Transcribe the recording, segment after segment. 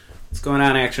What's going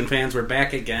on, action fans? We're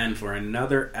back again for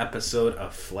another episode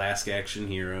of Flask Action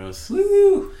Heroes.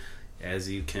 Woo! As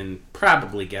you can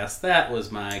probably guess, that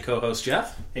was my co-host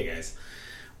Jeff. Hey guys.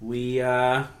 We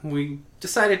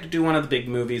decided to do one of the big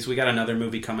movies. We got another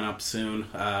movie coming up soon.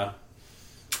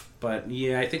 But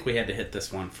yeah, I think we had to hit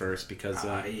this one first because...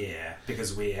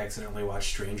 because we accidentally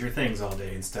watched Stranger Things all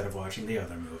day instead of watching the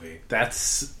other movie.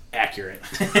 That's accurate.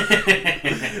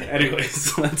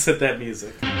 Anyways, let's hit that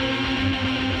music.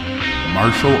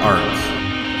 Martial arts.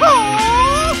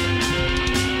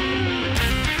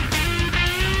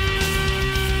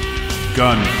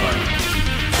 Gunfight.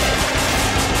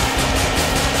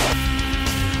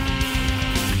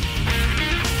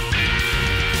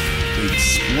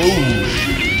 Explosions.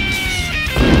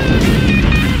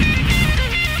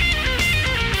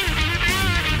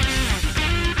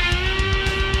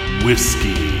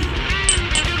 Whiskey.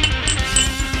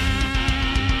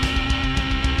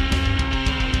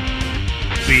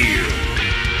 Beer.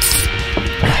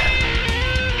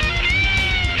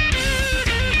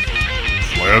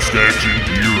 Flask Action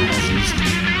Heroes is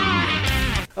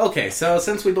here. Okay, so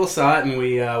since we both saw it and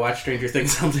we watched Stranger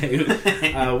Things all day,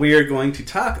 we are going to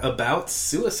talk about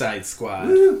Suicide Squad.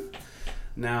 Woo!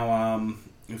 Now,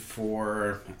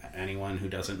 for anyone who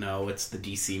doesn't know, it's the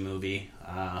DC movie.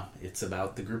 It's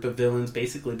about the group of villains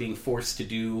basically being forced to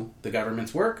do the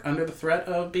government's work under the threat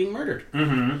of being murdered.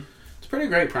 Mm-hmm. It's a pretty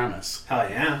great premise. Hell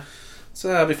yeah.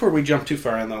 So before we jump too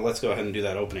far in, though, let's go ahead and do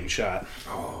that opening shot.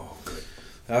 Oh, good.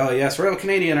 Oh, yes, Royal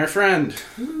Canadian, our friend.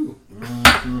 Woo.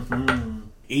 Mm-hmm.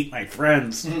 Eat my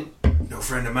friends. No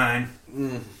friend of mine.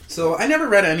 So I never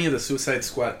read any of the Suicide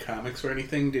Squad comics or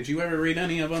anything. Did you ever read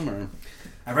any of them? Or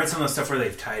I've read some of the stuff where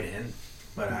they've tied in,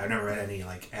 but I've never read any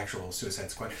actual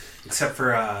Suicide Squad, except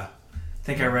for I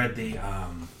think I read the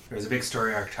there was a big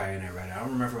story arc tie-in I read. I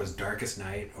don't remember if it was Darkest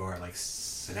Night or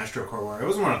Sinestro Corps War. It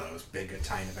was one of those big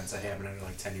tie-in events that happened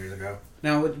 10 years ago.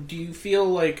 Now, do you feel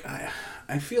like I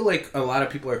feel like a lot of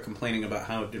people are complaining about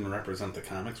how it didn't represent the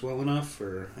comics well enough,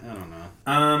 or I don't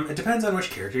know. It depends on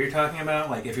which character you're talking about.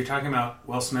 Like if you're talking about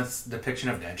Will Smith's depiction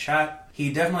of Deadshot,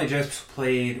 he definitely just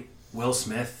played Will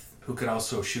Smith, who could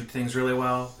also shoot things really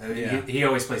well. Yeah. He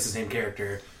always plays the same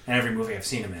character in every movie I've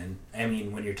seen him in. I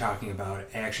mean, when you're talking about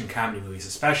action comedy movies,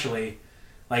 especially,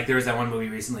 like there was that one movie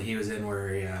recently he was in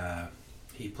where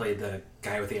he played the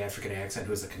guy with the African accent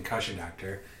who was the concussion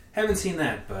doctor. Haven't seen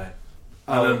that, but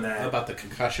other than that, about the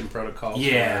concussion protocol.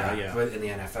 yeah, but in the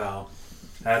NFL,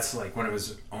 that's when it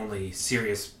was only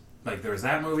serious. Like there was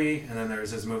that movie, and then there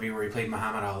was this movie where he played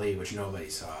Muhammad Ali, which nobody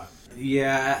saw.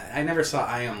 Yeah, I never saw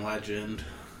I Am Legend.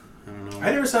 I don't know.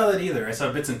 I never saw that either. I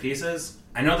saw bits and pieces.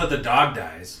 I know that the dog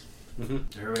dies.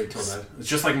 Mm-hmm. Everybody told that. It's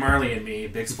just like Marley and Me.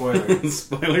 Big spoiler.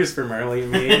 Spoilers for Marley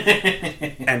and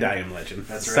Me and I Am Legend.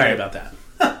 That's right. Sorry about that.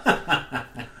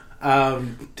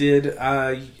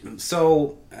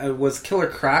 Was Killer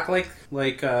Croc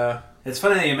It's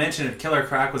funny that you mentioned it. Killer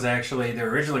Croc was actually, they were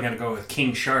originally going to go with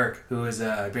King Shark, who is he's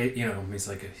kind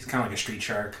of like a street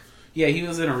shark. Yeah, he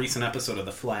was in a recent episode of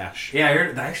The Flash.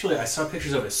 Yeah, I saw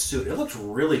pictures of his suit. It looked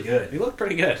really good. He looked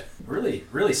pretty good. Really,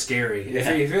 really scary. Yeah.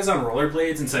 If he was on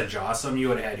rollerblades and said Jawsome, you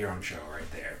would have had your own show right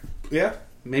there. Yeah,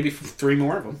 maybe 3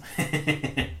 more of them.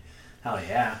 Hell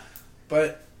yeah.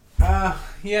 But,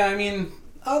 yeah, I mean,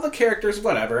 all the characters,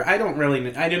 whatever. I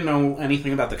didn't know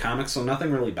anything about the comics, so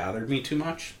nothing really bothered me too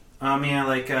much.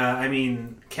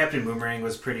 Captain Boomerang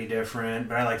was pretty different,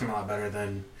 but I liked him a lot better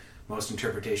than most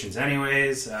interpretations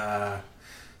anyways.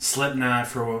 Slipknot,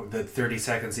 for the 30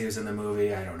 seconds he was in the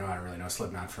movie, I don't really know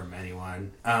Slipknot from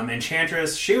anyone.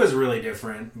 Enchantress, she was really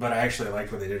different, but I actually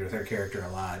liked what they did with her character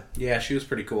a lot. Yeah, she was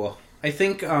pretty cool. I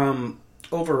think,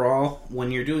 overall, when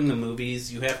you're doing the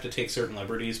movies, you have to take certain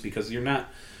liberties because you're not...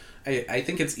 I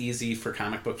think it's easy for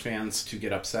comic book fans to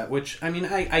get upset, which, I mean,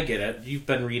 I get it. You've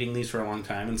been reading these for a long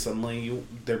time, and suddenly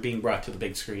they're being brought to the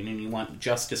big screen, and you want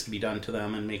justice to be done to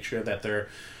them and make sure that they're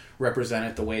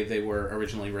represented the way they were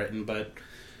originally written, but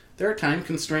there are time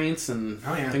constraints and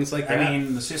things like that. I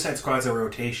mean, the Suicide Squad's a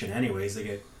rotation anyways. They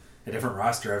get a different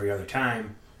roster every other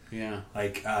time. Yeah.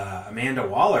 Amanda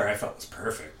Waller, I felt was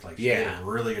perfect. She did a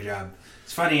really good job.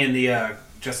 It's funny, in the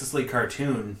Justice League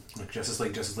cartoon, Justice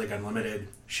League Unlimited,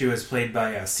 she was played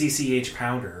by CCH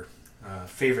Pounder,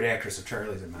 favorite actress of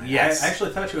Charlie's and mine. Yes. I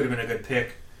actually thought she would have been a good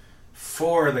pick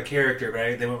for the character,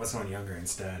 but they went with someone younger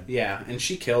instead. Yeah, and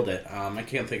she killed it. I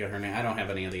can't think of her name. I don't have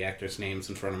any of the actors' names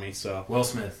in front of me, so... Will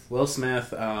Smith.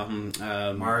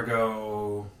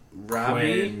 Margot Robbie.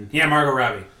 Quinn. Yeah, Margot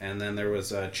Robbie. And then there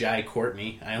was Jai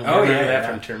Courtney. I remember that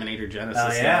from Terminator Genesis.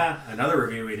 Oh, yeah. Another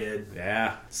review we did.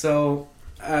 Yeah. So,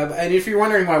 And if you're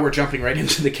wondering why we're jumping right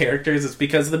into the characters, it's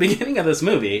because the beginning of this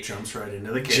movie Jumps right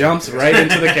into the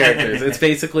characters. It's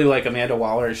basically like Amanda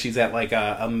Waller. She's at like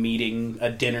a meeting, a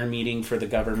dinner meeting for the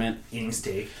government. Eating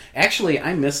steak. Actually,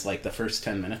 I missed like the first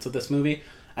 10 minutes of this movie.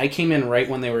 I came in right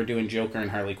when they were doing Joker and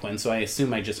Harley Quinn, so I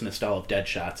assume I just missed all of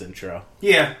Deadshot's intro.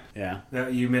 Yeah. Yeah.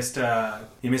 You missed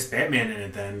Batman in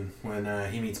it then,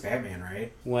 when he meets Batman,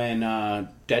 right? When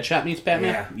Deadshot meets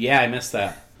Batman? Yeah, I missed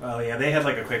that. Well, yeah, they had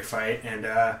like a quick fight, and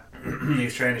he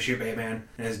was trying to shoot Batman,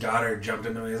 and his daughter jumped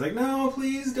into him. He was like, "No,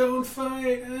 please don't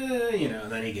fight,"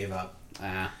 and then he gave up.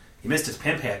 He missed his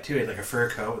pimp hat, too. He had like a fur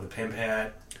coat with a pimp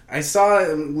hat. I saw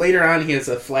later on he has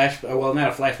a well, not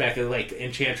a flashback, like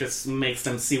Enchantress makes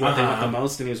them see what they want the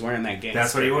most, and he was wearing that gangster.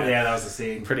 That's what he wore. Yeah, that was the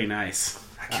scene. Pretty nice.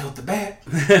 I killed the bat.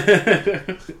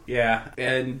 Yeah,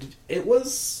 and it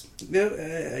was...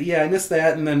 I missed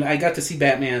that, and then I got to see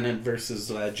Batman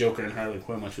versus Joker and Harley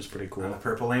Quinn, which was pretty cool.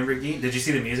 Purple Lamborghini. Did you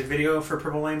see the music video for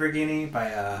Purple Lamborghini by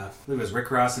I believe it was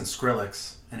Rick Ross and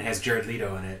Skrillex, and it has Jared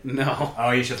Leto in it? No. Oh,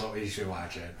 you should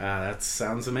watch it. That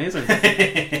sounds amazing.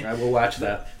 I will watch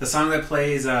that. The song that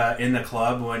plays in the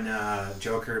club when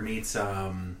Joker meets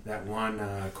that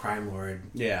one crime lord.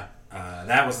 Yeah.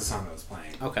 That was the song that was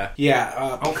playing. Okay.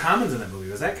 Yeah. Common's in the movie.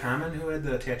 Was that Common who had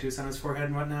the tattoos on his forehead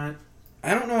and whatnot?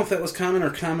 I don't know if that was Common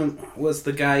or Common was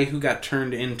the guy who got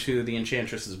turned into the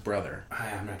Enchantress's brother.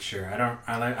 I'm not sure.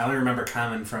 I only remember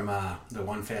Common from the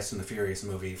One Fast and the Furious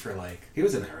movie for he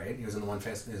was in that, right? He was in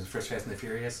the first Fast and the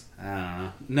Furious? I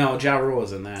don't know. No, Ja Rule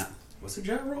was in that. Was it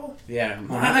Ja Rule? Yeah.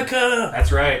 Monica!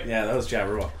 That's right. Yeah, that was Ja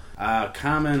Rule.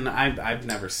 Common, I've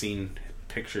never seen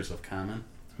pictures of Common.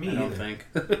 Me I don't either. think.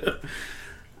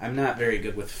 I'm not very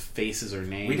good with faces or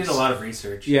names. We did a lot of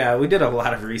research. Yeah, we did a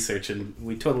lot of research, and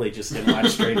we totally just didn't watch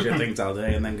Stranger Things all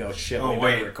day and then go, shit, we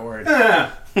better record.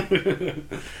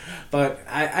 But,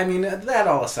 I mean, that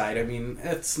all aside, I mean,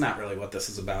 it's not really what this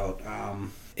is about.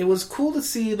 It was cool to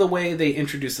see the way they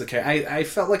introduced the character. I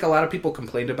felt like a lot of people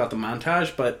complained about the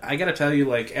montage, but I gotta tell you,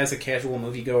 like, as a casual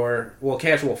moviegoer,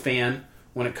 casual fan,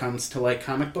 when it comes to like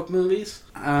comic book movies,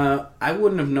 I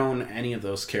wouldn't have known any of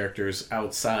those characters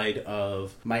outside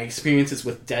of my experiences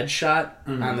with Deadshot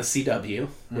on the CW,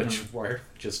 which were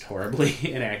just horribly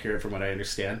inaccurate from what I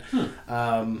understand,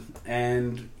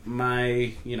 and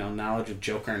my knowledge of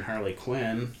Joker and Harley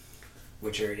Quinn,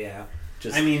 which are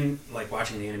just like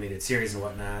watching the animated series and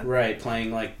whatnot. Right,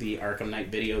 playing like the Arkham Knight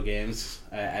video games.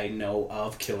 I know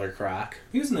of Killer Croc.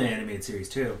 He was in the animated series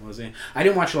too. Was he? I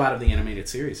didn't watch a lot of the animated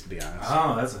series, to be honest.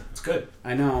 Oh, that's good.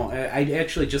 I know. I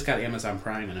actually just got Amazon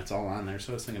Prime and it's all on there,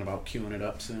 so I was thinking about queuing it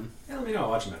up soon. Yeah, let me know. I'll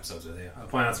watch some episodes with you. I'll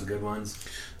point out some good ones.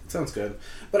 It sounds good.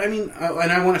 But I mean,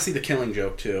 and I want to see the Killing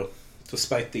Joke too,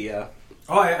 despite the...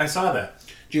 Oh, I saw that.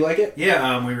 Do you like it?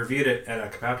 Yeah, we reviewed it at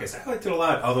a Kapowcast. I liked it a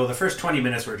lot, although the first 20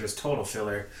 minutes were just total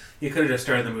filler. You could have just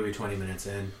started the movie 20 minutes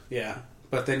in. Yeah,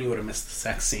 but then you would have missed the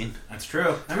sex scene. That's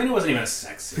true. I mean, it wasn't even a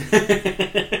sex scene.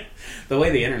 The way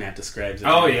the internet describes it.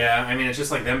 Oh, yeah. I mean, it's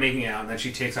just like them making out, and then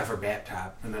she takes off her bat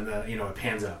top, and then it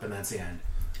pans up, and that's the end.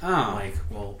 Oh. I'm like,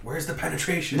 well, where's the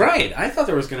penetration? Right. I thought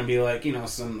there was going to be like,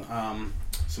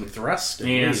 some thrust.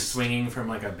 Yeah, swinging from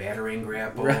like a battering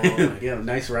grapple. Right. Like, yeah,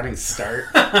 nice running start.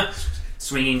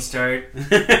 Swinging start.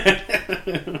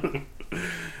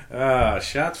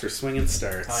 Shots for swinging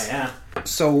starts. Oh, yeah.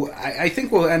 So I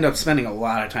think we'll end up spending a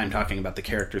lot of time talking about the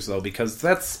characters, though, because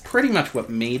that's pretty much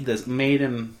what made this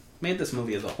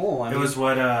movie as a whole. It was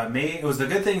the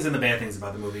good things and the bad things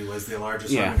about the movie was the large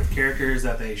assortment of characters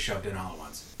that they shoved in all at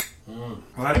once.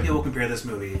 A lot of people compare this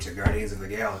movie to Guardians of the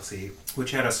Galaxy,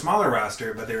 which had a smaller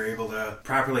roster, but they were able to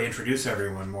properly introduce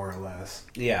everyone more or less.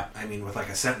 Yeah. I mean, with like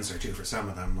a sentence or two for some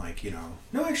of them, like,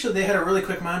 No, actually, they had a really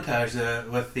quick montage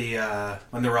with the,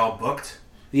 when they were all booked.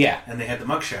 Yeah. And they had the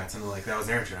mugshots, and that was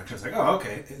their introduction. It's like, oh,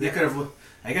 okay.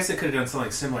 I guess they could have done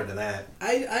something similar to that.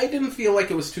 I didn't feel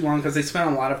like it was too long because they spent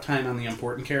a lot of time on the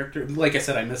important character. Like I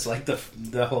said, I missed like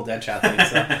the whole Deadshot thing,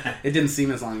 so it didn't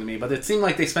seem as long to me. But it seemed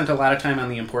like they spent a lot of time on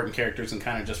the important characters and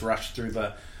kind of just rushed through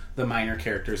the minor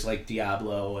characters like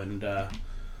Diablo and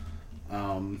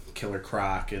Killer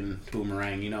Croc and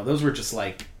Boomerang. Those were just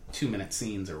like 2-minute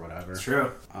scenes or whatever. It's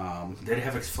true. Did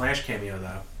have a Flash cameo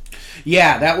though.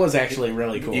 Yeah, that was actually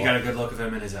really cool. You got a good look of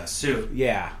him in his suit.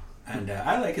 Yeah. And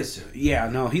I like his suit. Yeah,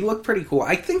 no, he looked pretty cool.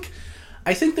 I think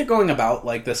they're going about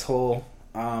like this whole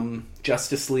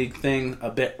Justice League thing a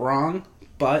bit wrong,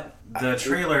 but the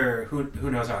trailer, who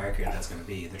knows how accurate that's going to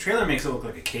be. The trailer makes it look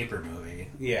like a caper movie.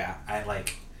 Yeah.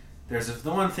 There's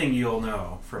the one thing you'll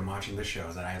know from watching the show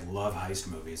is that I love heist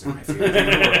movies. They're my favorite thing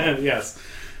in the world. Yes.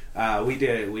 We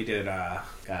did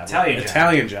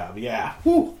Italian Job. Yeah.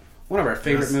 Whew. One of our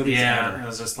favorite movies Yeah, ever. it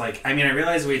was just like, I mean, I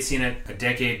realized we'd seen it a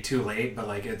decade too late, but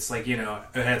like, it's like, you know,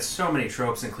 it had so many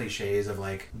tropes and cliches of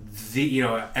like,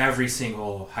 every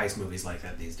single heist movie's like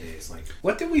that these days. Like,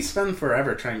 What did we spend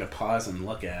forever trying to pause and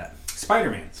look at?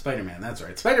 Spider-Man. Spider-Man, that's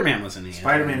right. Spider-Man was in the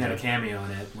Spider-Man had a cameo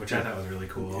in it, which I thought was really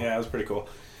cool. Yeah, it was pretty cool.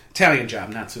 Italian Job,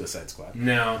 not Suicide Squad.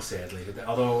 No, sadly.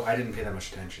 Although I didn't pay that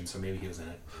much attention, so maybe he was in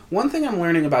it. One thing I'm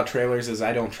learning about trailers is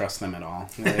I don't trust them at all.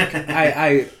 Like,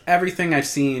 I everything I've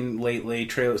seen lately,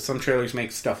 some trailers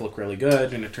make stuff look really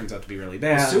good, and it turns out to be really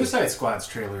bad. Well, Suicide Squad's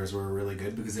trailers were really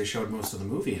good because they showed most of the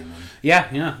movie in them.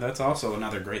 Yeah, that's also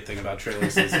another great thing about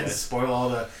trailers. These days. Spoil all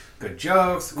the good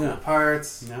jokes, cool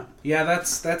parts. Yeah,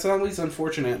 that's always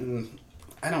unfortunate, and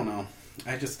I don't know.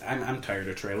 I'm tired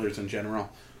of trailers in general.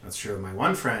 That's true. My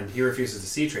one friend, he refuses to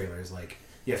see trailers. Like,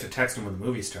 you have to text him when the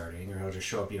movie's starting, or he'll just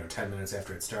show up, 10 minutes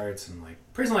after it starts. And like,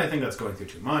 personally, I think that's going through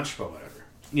too much, but whatever.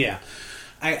 Yeah,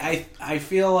 I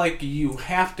feel like you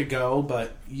have to go,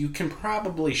 but you can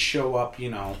probably show up.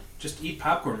 Just eat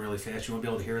popcorn really fast. You won't be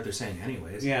able to hear what they're saying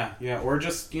anyways. Yeah, or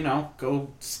just go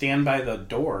stand by the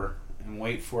door and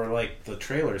wait for like the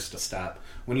trailers to stop.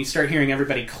 When you start hearing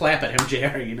everybody clap at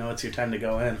MJR, it's your time to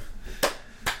go in.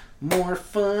 More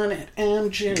fun at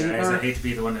MJR. Guys, I hate to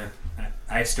be the one that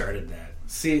I started that.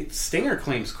 See, Stinger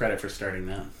claims credit for starting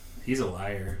that. He's a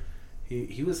liar.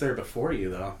 He was there before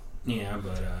you, though. Yeah,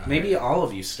 but maybe all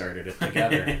of you started it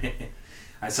together.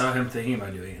 I saw him thinking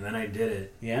about doing it, and then I did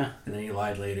it. Yeah. And then he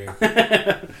lied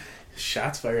later.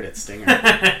 Shots fired at Stinger.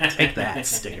 Take that,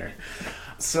 Stinger.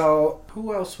 So,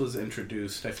 who else was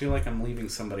introduced? I feel like I'm leaving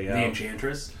somebody out. The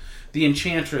Enchantress? The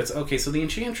Enchantress. Okay, so the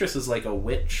Enchantress is like a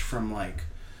witch from like...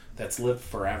 that's lived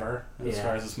forever, as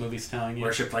far as this movie's telling you.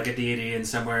 Worshipped like a deity in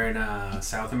somewhere in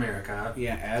South America.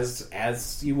 Yeah,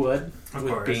 as you would, of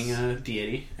with course. Being a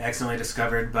deity. Accidentally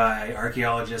discovered by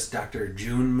archaeologist Dr.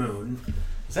 June Moon.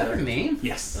 Is that her name?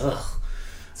 Yes. Ugh.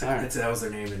 That was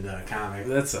their name in the comic.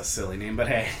 That's a silly name, but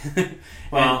hey.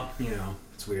 Well,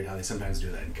 it's weird how they sometimes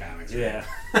do that in comics. Right?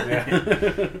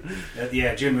 Yeah.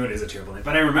 Yeah, June Moon is a terrible name,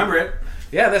 but I remember it.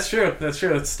 Yeah, that's true.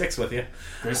 It sticks with you.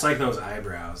 There's like those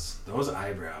eyebrows.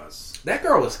 That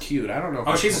girl was cute. I don't know.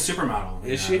 Oh, she's a supermodel.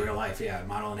 Is she? In real life, yeah.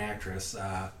 Model and actress.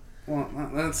 Well,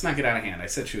 let's not get out of hand. I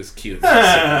said she was cute.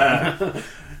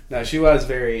 No, she was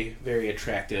very, very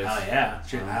attractive. Oh, yeah.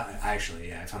 I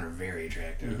found her very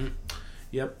attractive. Mm-hmm.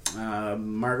 Yep.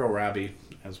 Margot Robbie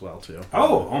as well, too.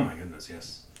 Oh my goodness,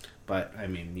 yes. But, I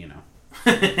mean,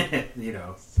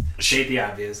 state the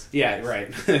obvious. Yeah,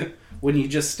 right. When you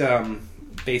just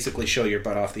basically show your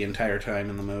butt off the entire time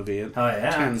in the movie, it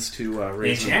tends to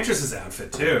raise... The Enchantress's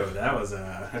outfit, too.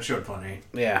 That showed plenty.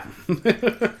 Yeah.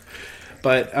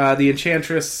 But the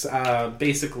Enchantress,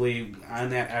 basically, on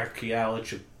that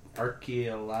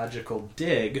archaeological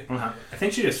dig... I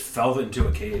think she just fell into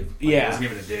a cave. It wasn't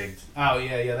even a dig. Oh,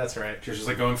 yeah, that's right. She was just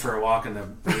like going for a walk in the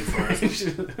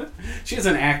rainforest. She's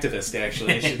an activist,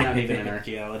 actually. She's not even an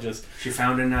archaeologist. She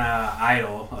found an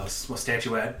idol, a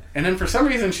statuette. And then for some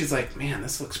reason she's like, man,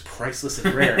 this looks priceless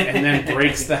and rare. And then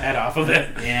breaks the head off of it.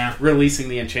 Yeah. Releasing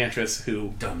the Enchantress,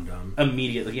 who... Dum-dum.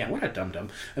 Immediately, what a dum-dum.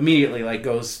 Immediately,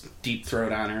 goes deep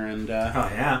throat on her and...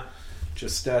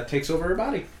 just takes over her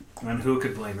body. And who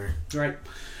could blame her? Right.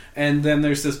 And then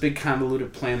there's this big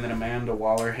convoluted plan that Amanda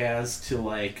Waller has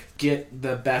to, get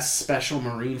the best special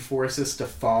marine forces to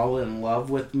fall in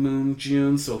love with Moon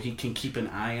June so he can keep an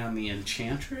eye on the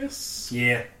Enchantress.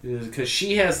 Yeah. Because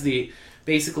she has the...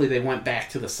 Basically, they went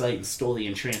back to the site and stole the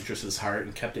Enchantress's heart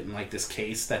and kept it in, this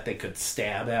case that they could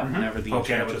stab at whenever the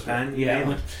Enchantress...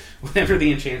 whenever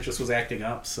the Enchantress was acting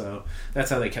up. So that's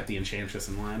how they kept the Enchantress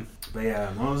in line. But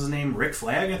yeah, what was his name? Rick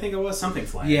Flag, I think it was? Something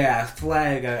Flag. Yeah,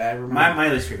 Flag, I remember.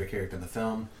 My least favorite character in the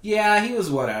film. Yeah, he was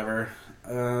whatever.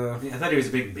 I thought he was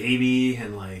a big baby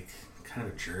and, kind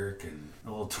of a jerk and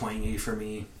a little twangy for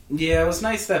me. Yeah, it was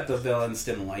nice that the villains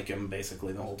didn't like him,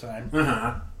 basically, the whole time.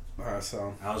 Uh-huh.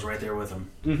 So I was right there with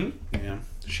him. Mm-hmm. Yeah.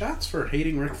 Shots for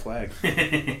hating Rick Flag.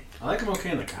 I like him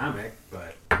okay in the comic,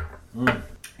 but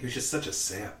he was just such a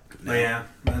sap. No. But yeah,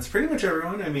 that's pretty much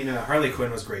everyone. I mean, Harley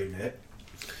Quinn was great in it.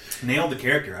 Nailed the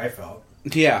character, I felt.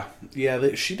 Yeah.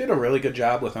 She did a really good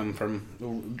job with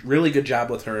him. Really good job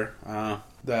with her.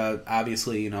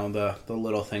 Obviously, the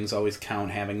little things always count.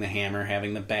 Having the hammer,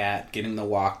 having the bat, getting the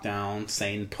walk down,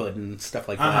 saying puddin', stuff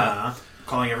like that.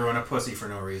 Calling everyone a pussy for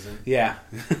no reason. Yeah.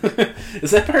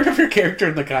 Is that part of her character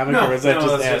in the comic? No, or is that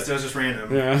that was just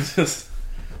random. Yeah,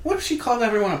 what if she called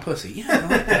everyone a pussy? Yeah, I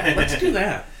like that. Let's do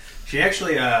that. She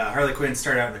actually, Harley Quinn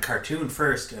started out in the cartoon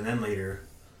first, and then later...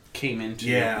 Came into...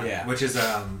 Yeah. Which is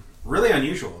really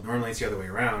unusual. Normally it's the other way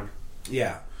around.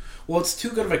 Yeah. Well, it's too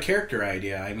good of a character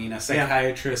idea. I mean, a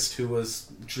psychiatrist who was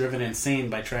driven insane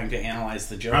by trying to analyze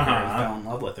the Joker and fell in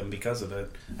love with him because of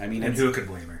it. I mean, and who could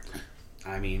blame her?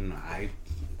 I mean, I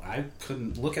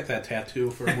couldn't look at that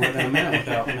tattoo for more than a minute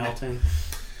without melting.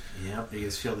 Yep, you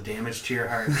just feel the damage to your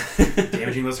heart,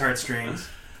 damaging those heartstrings.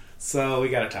 So we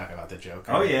got to talk about the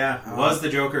Joker. Oh yeah, was the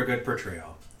Joker a good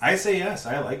portrayal? I say yes.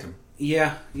 I liked him.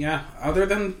 Yeah. Other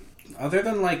than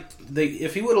like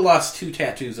if he would have lost 2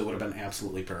 tattoos, it would have been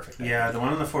absolutely perfect. Yeah, the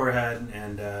one on the forehead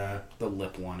and the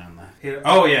lip one on the.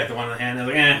 Oh yeah, the one on the hand. I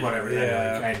was like, whatever.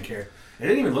 Yeah. I didn't care. It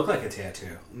didn't even look like a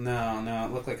tattoo. No,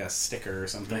 it looked like a sticker or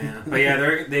something. Yeah. But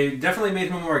yeah, they definitely made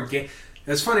him more gay.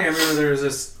 It's funny. I remember there was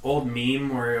this old meme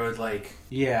where it would like.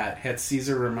 Yeah, it had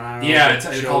Caesar Romero. Yeah,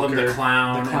 it called him the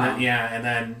clown. The clown. And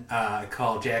then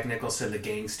called Jack Nicholson the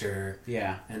gangster.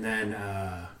 Yeah. And then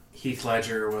Heath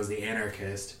Ledger was the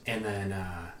anarchist, and then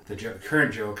the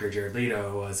current Joker, Jared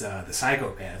Leto, was the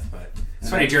psychopath. But it's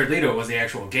funny, Jared Leto was the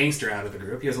actual gangster out of the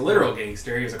group. He was a literal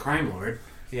gangster. He was a crime lord.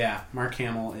 Yeah, Mark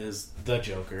Hamill is the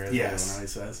Joker, as yes. everyone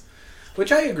always says.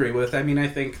 Which I agree with. I mean, I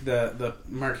think the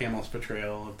Mark Hamill's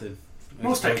portrayal of the...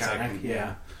 most iconic,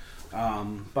 yeah.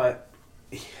 But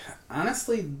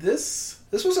honestly, this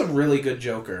was a really good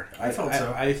Joker. I felt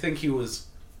so. I think he was...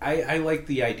 I like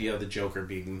the idea of the Joker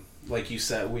being, like you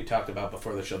said, we talked about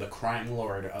before the show, the crime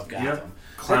lord of Gotham. Yep.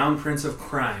 Clown Prince of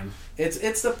Crime.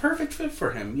 It's the perfect fit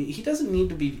for him. He doesn't need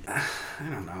to be... I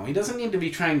don't know. He doesn't need to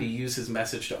be trying to use his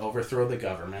message to overthrow the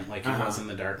government like he was in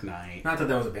The Dark Knight. Not that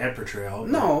was a bad portrayal.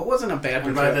 No, it wasn't a bad portrayal.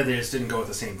 I'm glad that they just didn't go with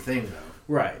the same thing, though.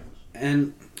 Right.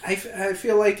 And I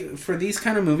feel like for these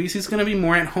kind of movies, he's going to be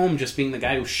more at home just being the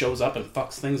guy who shows up and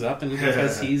fucks things up and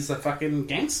because he's a fucking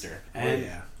gangster. And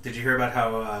yeah. Did you hear about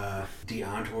how De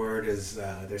Antwoord is...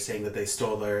 they're saying that they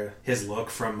stole his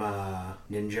look from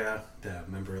Ninja, the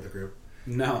member of the group?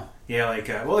 No. Yeah, like...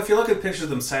 well, if you look at pictures of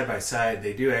them side by side,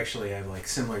 they do actually have like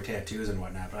similar tattoos and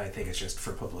whatnot, but I think it's just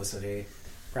for publicity.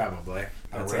 Probably.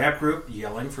 A rap group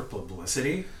yelling for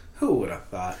publicity? Who would have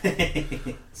thought?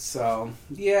 So,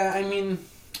 yeah, I mean...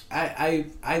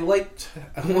 I liked...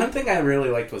 One thing I really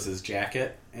liked was his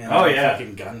jacket. And the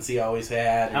fucking guns he always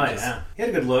had. And yeah. He had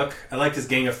a good look. I liked his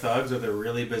gang of thugs with their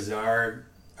really bizarre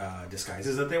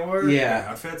disguises that they wore. Yeah.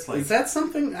 Outfits. Like, is that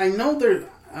something... I know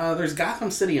there's Gotham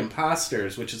City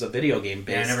Imposters, which is a video game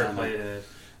based on... I never played it.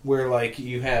 Where, like,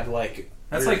 you have, like...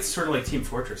 That's like sort of like Team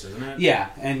Fortress, isn't it? Yeah,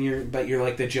 and you're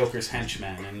like the Joker's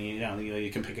henchman, and you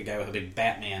can pick a guy with a big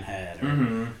Batman head.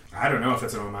 Or... I don't know if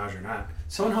it's an homage or not.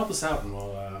 Someone help us out, and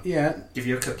we'll give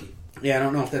you a cookie. Yeah, I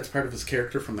don't know if that's part of his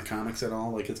character from the comics at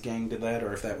all, like his gang did that,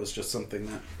 or if that was just something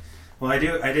that... Well, I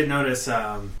did notice,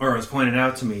 or it was pointed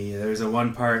out to me, there's a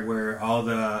one part where all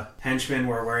the henchmen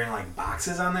were wearing like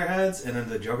boxes on their heads, and then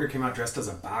the Joker came out dressed as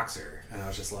a boxer, and I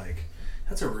was just like...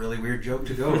 That's a really weird joke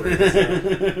to go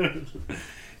with.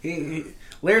 he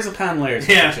layers upon layers.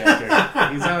 Yeah.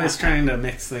 Joker. He's always trying to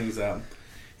mix things up.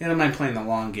 He doesn't mind playing the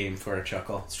long game for a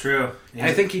chuckle. It's true.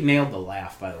 I think he nailed the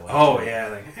laugh, by the way. Oh, yeah.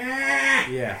 Like,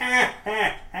 yeah,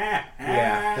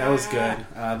 that was good.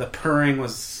 The purring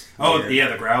was... weird.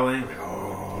 Yeah, the growling. Like,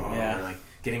 yeah. Like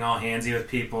getting all handsy with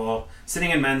people.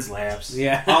 Sitting in men's laps.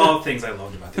 Yeah. All things I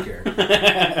loved about the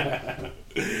character.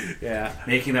 Yeah.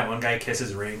 Making that one guy kiss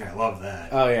his ring. I love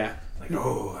that. Oh, yeah. Like,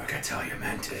 I can tell you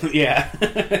meant it. Yeah.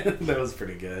 That was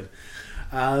pretty good.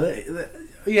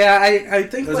 Yeah, I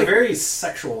think it was a very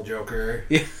sexual Joker.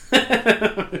 Yeah.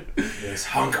 This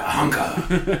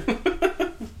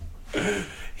hunka.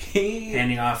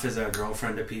 Handing off his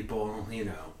girlfriend to people,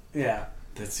 Yeah.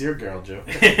 That's your girl,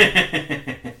 Joker.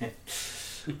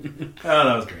 Oh,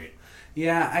 that was great.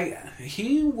 Yeah,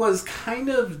 he was kind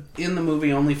of in the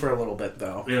movie only for a little bit,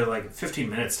 though. Yeah, like 15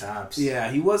 minutes tops. Yeah,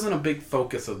 he wasn't a big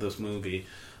focus of this movie.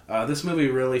 This movie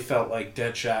really felt like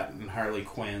Deadshot and Harley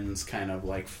Quinn's kind of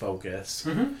like focus.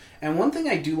 Mm-hmm. And one thing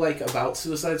I do like about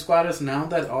Suicide Squad is now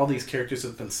that all these characters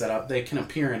have been set up, they can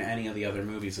appear in any of the other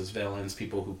movies as villains,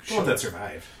 people who... that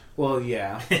survive. Well,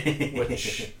 yeah.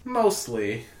 Which,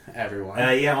 mostly, everyone.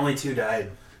 Yeah, only 2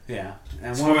 died. Yeah.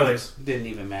 And Spoilers. one didn't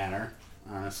even matter,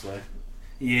 honestly.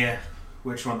 Yeah.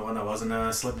 Which one? The one that wasn't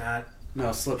Slipknot?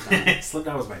 No, Slipknot.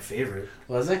 Slipknot was my favorite.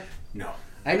 Was it? No.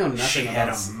 I know nothing about... She had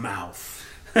a mouth.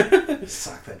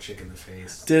 Sock that chick in the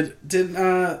face. I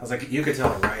was like, you could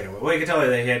tell it right away. Well, you could tell that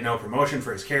they had no promotion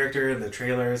for his character and the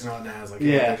trailers and whatnot. I was like,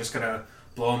 they're just gonna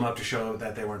blow him up to show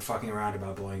that they weren't fucking around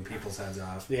about blowing people's heads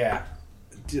off. Yeah.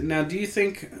 Now, do you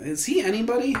think... Is he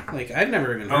anybody? Like, I've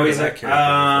never even heard of that character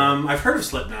before. I've heard of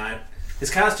Slipknot. His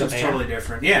costume's totally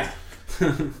different. Yeah.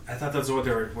 I thought that's what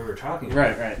we were talking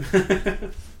about. Right.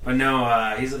 But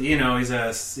no, he's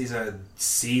a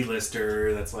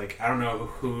C-lister that's like, I don't know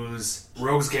whose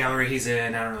rogues gallery he's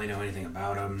in. I don't really know anything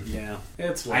about him. Yeah,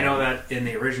 it's. I know that in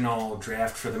the original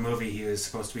draft for the movie, he was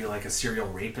supposed to be like a serial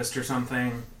rapist or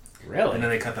something. Really? And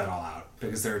then they cut that all out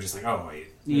because they were just like, oh wait,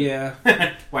 yeah.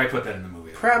 Why put that in the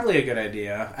movie? Probably a good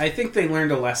idea. I think they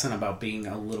learned a lesson about being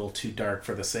a little too dark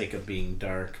for the sake of being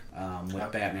dark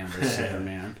with Batman vs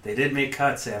Superman. They did make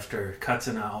cuts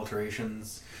and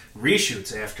alterations,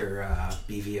 reshoots after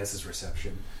BVS's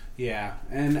reception. Yeah,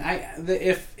 and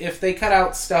if they cut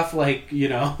out stuff like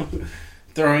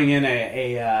throwing in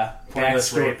a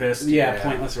pointless rapist,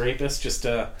 pointless rapist, just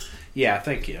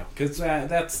thank you, because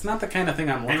that's not the kind of thing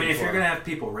I'm looking for. I mean, if you're gonna have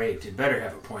people raped, it better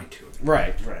have a point to it.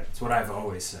 Right. That's what I've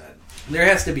always said. There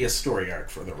has to be a story arc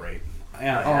for the rape.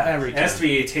 Every time. It has to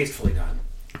be tastefully done.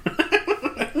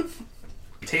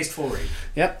 Tasteful rape.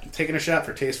 Yep, taking a shot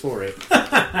for tasteful rape.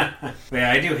 Yeah,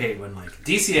 I do hate when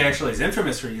DC actually is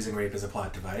infamous for using rape as a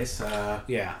plot device.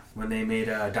 When they made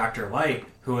Dr. Light,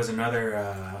 who was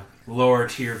another lower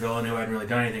tier villain who hadn't really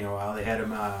done anything in a while, they had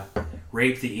him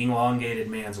rape the elongated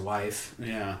man's wife.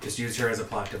 Yeah, just use her as a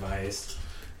plot device.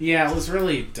 Yeah, it was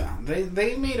really dumb.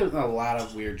 They made a lot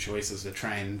of weird choices to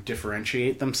try and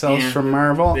differentiate themselves from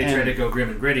Marvel. They tried to go grim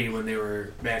and gritty when they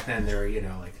were back then. They were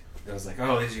it was like,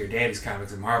 oh, these are your daddy's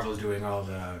comics, and Marvel's doing all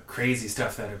the crazy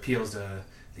stuff that appeals to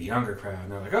the younger crowd.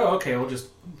 And they're like, oh, okay, we'll just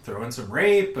throw in some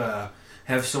rape,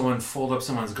 have someone fold up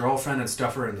someone's girlfriend and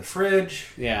stuff her in the fridge.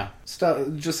 Yeah, stuff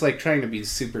just like trying to be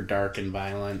super dark and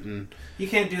violent, and you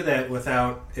can't do that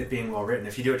without it being well written.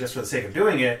 If you do it just for the sake of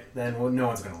doing it, then no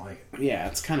one's going to like it. Yeah,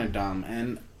 it's kind of dumb.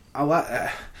 And a lot.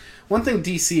 One thing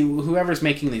DC, whoever's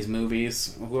making these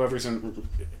movies, whoever's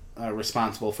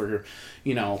responsible for,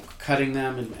 cutting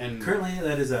them and currently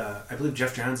that is I believe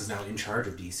Jeff Johns is now in charge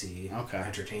of DC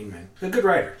Entertainment. A good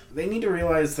writer. They need to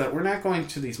realize that we're not going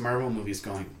to these Marvel movies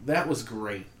going, that was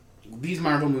great. These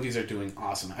Marvel movies are doing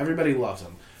awesome. Everybody loves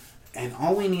them. And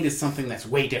all we need is something that's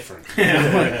way different.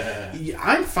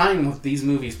 I'm fine with these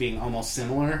movies being almost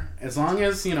similar as long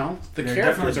as, the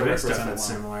characters are represented that's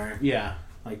similar. Yeah.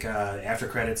 Like after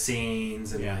credit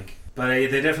scenes and but they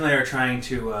definitely are trying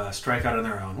to strike out on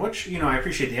their own, which, I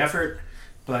appreciate the effort,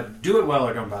 but do it well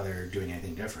or don't bother doing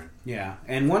anything different. Yeah,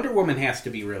 and Wonder Woman has to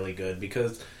be really good,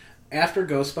 because after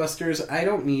Ghostbusters, I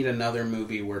don't need another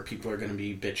movie where people are going to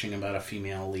be bitching about a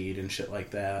female lead and shit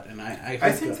like that. And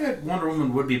I think that Wonder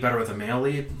Woman would be better with a male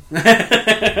lead.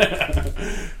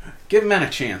 Give men a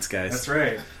chance, guys. That's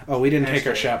right. Oh, we didn't take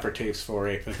our shot for Tapes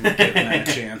 4-8, but give men a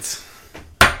chance.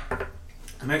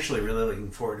 I'm actually really looking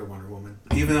forward to Wonder Woman,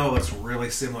 even though it looks really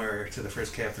similar to the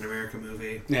first Captain America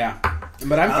movie. Yeah,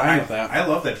 but I'm fine with that. I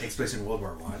love that it takes place in World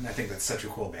War I. I think that's such a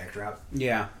cool backdrop.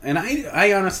 Yeah, and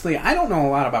I honestly, I don't know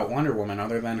a lot about Wonder Woman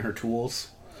other than her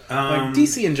tools. Like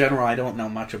DC in general, I don't know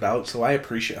much about, so I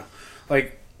appreciate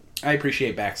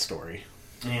backstory.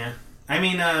 Yeah, I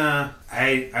mean,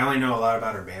 I only know a lot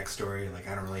about her backstory. Like,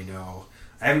 I don't really know.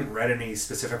 I haven't read any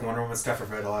specific Wonder Woman stuff.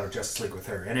 I've read a lot of Justice League with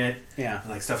her in it. Yeah.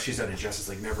 And stuff she's done in Justice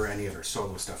League, never any of her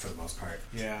solo stuff for the most part.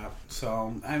 Yeah.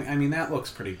 So, I mean, that looks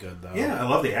pretty good, though. Yeah, I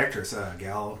love the actress,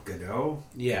 Gal Gadot.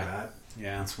 Yeah.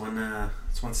 Yeah. It's one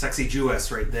sexy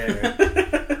Jewess right there.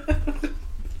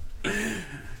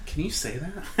 Can you say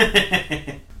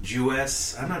that?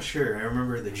 Jewess? I'm not sure. I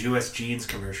remember the Jewess Jeans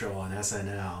commercial on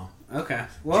SNL. Okay.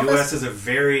 Well, Jewess is a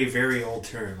very, very old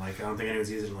term. I don't think anyone's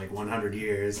used it in 100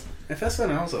 years. If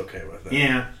SNL's okay with it,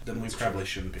 yeah, then we probably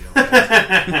shouldn't be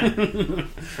okay.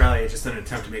 Probably just an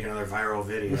attempt to make another viral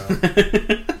video.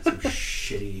 Some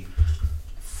shitty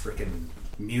freaking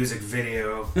music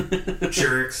video.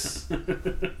 Jerks.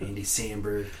 Andy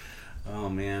Samberg. Oh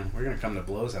man, we're gonna come to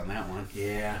blows on that one.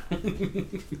 Yeah.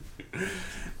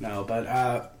 No,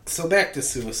 but so back to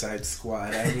Suicide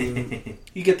Squad. I mean,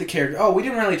 you get the character. Oh, we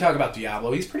didn't really talk about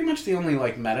Diablo. He's pretty much the only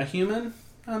meta-human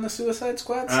on the Suicide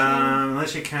Squad team.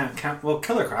 Unless you count. Well,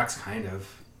 Killer Croc's kind of.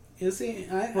 Is he?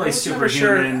 He's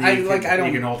superhuman. He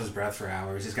can hold his breath for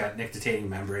hours. He's got nictitating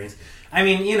membranes. I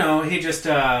mean, he just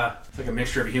it's like a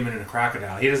mixture of a human and a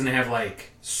crocodile. He doesn't have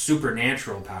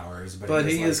supernatural powers, but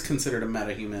he is considered a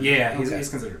metahuman. Yeah, he's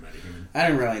considered a metahuman. I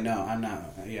didn't really know. I'm not.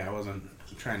 Yeah, I wasn't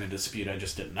trying to dispute. I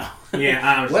just didn't know.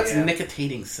 Yeah. What's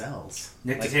nictitating cells?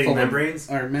 Nictitating membranes?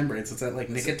 Or membranes? Is that like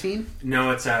nicotine?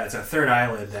 No, it's a third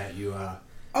eyelid that you.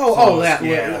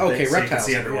 Okay, reptiles. So you can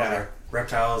see underwater. Yeah.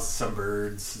 Reptiles, some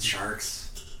birds,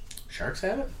 sharks. Sharks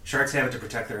have it? Sharks have it to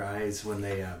protect their eyes when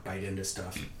they bite into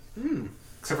stuff.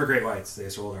 Except for great whites. They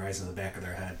just roll their eyes in the back of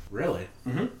their head. Really?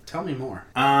 Mm-hmm. Tell me more.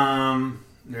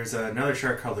 there's another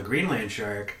shark called the Greenland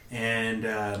shark, and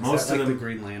Is most that of like them. the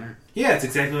Green Lantern? Yeah, it's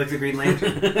exactly like the Green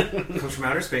Lantern. Comes from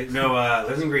outer space. No,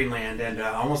 lives in Greenland, and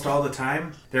almost all the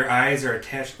time, their eyes are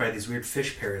attached by these weird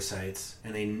fish parasites,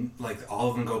 and they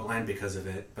all of them go blind because of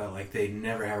it. But they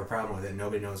never have a problem with it.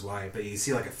 Nobody knows why. But you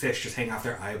see a fish just hang off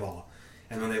their eyeball,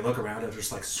 and when they look around, it'll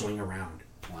just swing around.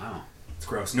 Wow. It's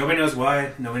gross. Nobody knows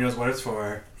why. Nobody knows what it's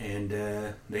for, and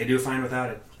they do fine without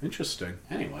it. Interesting.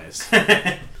 Anyways.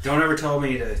 Don't ever tell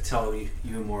me to tell you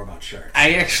more about sharks.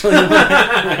 I actually...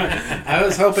 I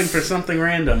was hoping for something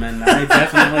random, and I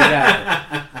definitely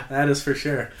got it. That is for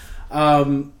sure.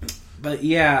 But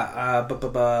yeah,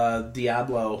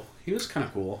 Diablo, he was kind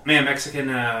of cool. Man, Mexican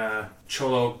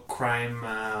cholo crime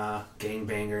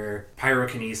gangbanger,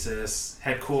 pyrokinesis,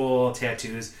 had cool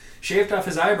tattoos, shaved off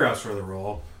his eyebrows for the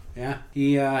role. Yeah,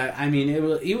 he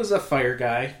was a fire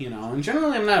guy, and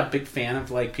generally I'm not a big fan of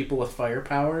people with fire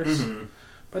powers,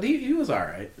 but he was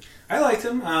alright. I liked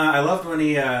him. I loved when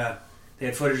they had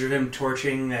footage of him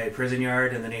torching a prison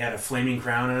yard, and then he had a flaming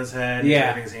crown on his head, and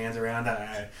waving his hands around.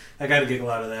 I got a giggle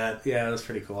out of that. Yeah, that was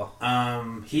pretty cool.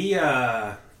 Him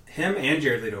and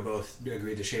Jared Leto both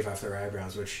agreed to shave off their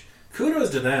eyebrows, which kudos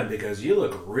to them, because you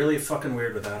look really fucking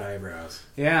weird without eyebrows.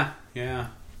 Yeah.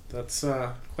 That's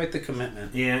quite the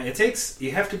commitment. Yeah, it takes.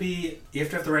 You have to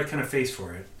have the right kind of face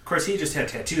for it. Of course, he just had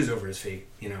tattoos over his face.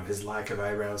 His lack of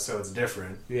eyebrows, so it's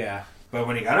different. Yeah. But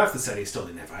when he got off the set, he still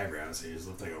didn't have eyebrows. He just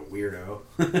looked like a weirdo.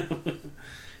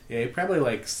 Yeah, he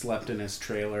probably slept in his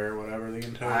trailer or whatever the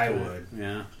entire time. I would.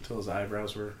 Yeah, until his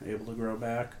eyebrows were able to grow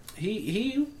back.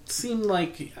 He seemed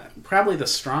like probably the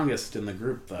strongest in the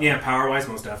group, though. Yeah, power-wise,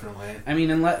 most definitely. I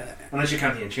mean, unless you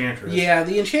count the Enchantress. Yeah,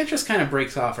 the Enchantress kind of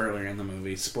breaks off earlier in the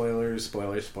movie. Spoilers.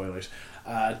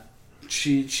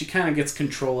 She kind of gets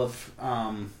control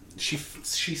of. She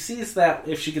sees that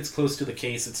if she gets close to the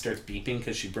case, it starts beeping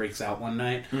because she breaks out one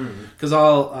night. Because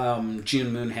all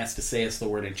June Moon has to say is the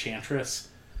word Enchantress,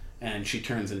 and she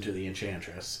turns into the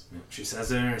Enchantress. She says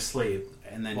it in her sleep,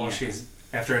 and then she's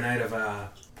after a night of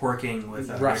porking with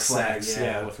rough Rick Flag.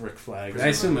 sex, with Rick Flag. I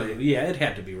assume it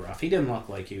had to be rough. He didn't look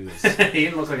like he was. He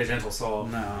didn't look like a gentle soul.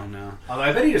 No. Although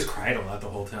I bet he just cried a lot the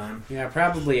whole time. Yeah,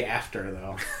 probably after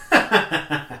though.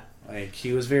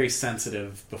 He was very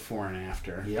sensitive before and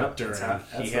after. Yep, but during,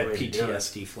 that's he had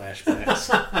PTSD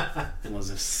flashbacks and was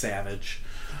a savage.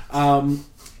 A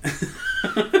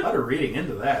lot of reading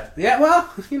into that. Yeah, well,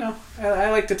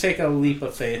 I like to take a leap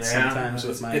of faith sometimes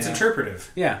with my... It's interpretive.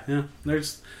 Yeah.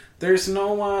 There's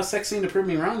no sex scene to prove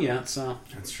me wrong yet, so...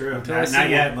 That's true. Not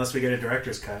yet, unless we get a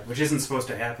director's cut, which isn't supposed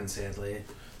to happen, sadly.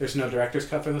 There's no director's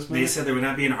cut for this movie? They said there would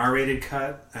not be an R-rated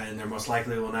cut, and there most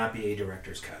likely will not be a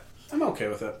director's cut. I'm okay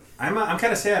with it. I'm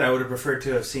kind of sad. I would have preferred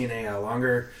to have seen a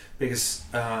longer, because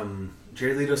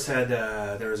Jared Leto said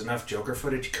there was enough Joker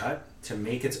footage cut to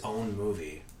make its own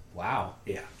movie. Wow.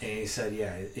 Yeah, and he said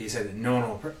no one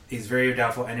will. He's very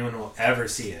doubtful anyone will ever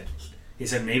see it. He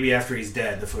said maybe after he's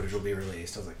dead, the footage will be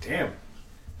released. I was like, damn.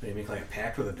 Did they make a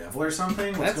pact with the devil or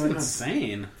something? What's That's going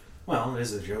insane. On? Well, it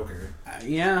is the Joker.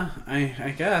 Yeah,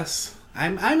 I guess.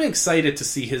 I'm excited to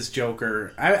see his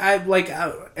Joker. I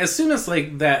as soon as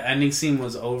that ending scene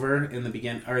was over in the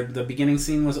beginning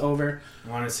scene was over. I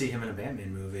want to see him in a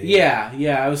Batman movie. Yeah.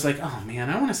 I was like, oh man,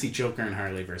 I want to see Joker and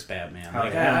Harley vs. Batman.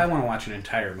 Yeah. I want to watch an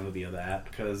entire movie of that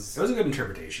because it was a good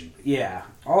interpretation. Yeah,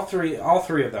 all three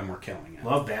of them were killing it.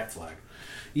 Love Batfleck.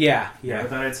 Yeah. I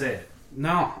thought I'd say it.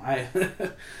 No,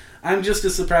 I'm just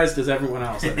as surprised as everyone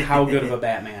else at how good of a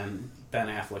Batman Ben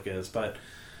Affleck is, but.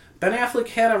 Ben Affleck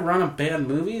had a run of bad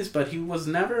movies, but he was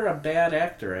never a bad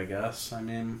actor, I guess. I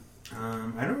mean...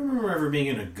 I don't remember ever being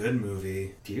in a good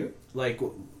movie. Do you?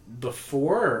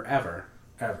 Before or ever?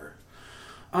 Ever.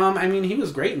 I mean, he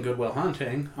was great in Good Will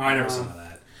Hunting. Oh, I never saw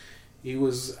that. He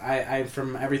was...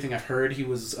 from everything I've heard, he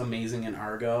was amazing in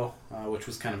Argo, which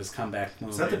was kind of his comeback movie.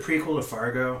 Is that the prequel to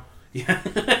Fargo? Yeah.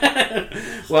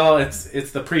 Well,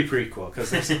 it's the pre-prequel,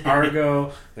 because there's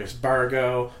Argo, there's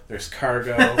Bargo, there's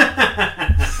Cargo.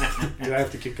 Do I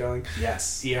have to keep going?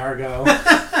 Yes. Eargo.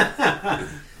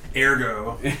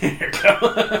 Ergo.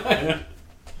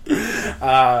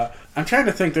 I'm trying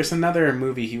to think. There's another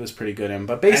movie he was pretty good in,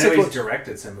 but basically... I know he's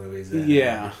directed some movies that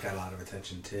got a lot of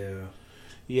attention, too.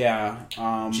 Yeah.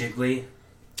 Jiggly.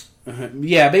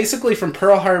 Yeah, basically from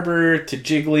Pearl Harbor to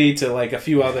Jiggly to a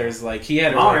few others, he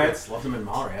had Mallrats. Loved him in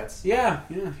Mallrats. Yeah,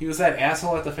 he was that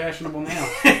asshole at the Fashionable Mail.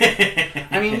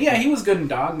 I mean, yeah, he was good in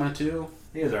Dogma too.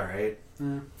 He was all right.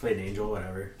 Played an angel,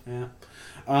 whatever. Yeah.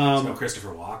 There's no Christopher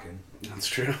Walken. That's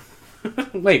true.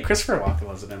 Wait, Christopher Walken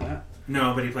wasn't in that.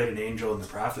 No, but he played an angel in The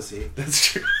Prophecy.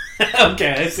 That's true.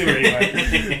 Okay, I see where you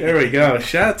are. There we go.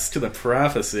 Shots to The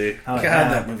Prophecy. Oh, God, yeah.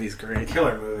 that movie's great.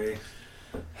 Killer movie.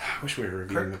 I wish we were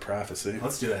reviewing The Prophecy.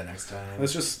 Let's do that next time.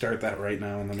 Let's just start that right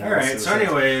now in the notes. Alright, so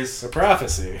anyways, The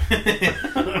Prophecy.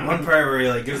 one part where he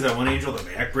like gives that one angel the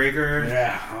backbreaker.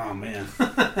 Yeah, oh man.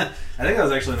 I think that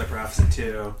was actually in The Prophecy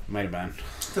too. Might have been.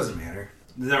 Doesn't matter.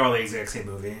 They're all the exact same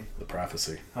movie. The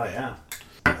Prophecy. Oh yeah.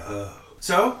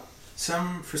 So,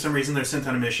 for some reason they're sent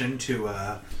on a mission to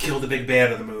kill the big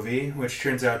bad of the movie, which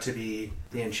turns out to be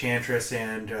the Enchantress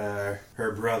and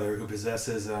her brother, who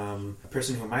possesses a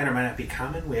person who might or might not be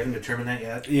common. We haven't determined that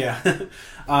yet. Yeah.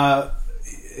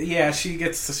 Yeah, she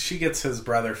gets his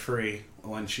brother free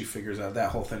when she figures out that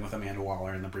whole thing with Amanda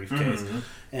Waller in the briefcase. Mm-hmm.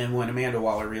 And when Amanda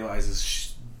Waller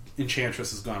realizes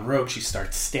Enchantress has gone rogue, she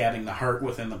starts stabbing the heart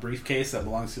within the briefcase that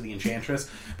belongs to the Enchantress.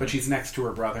 But she's next to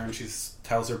her brother, and she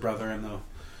tells her brother in the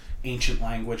ancient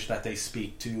language that they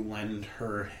speak to lend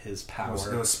her his power.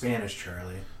 It was Spanish,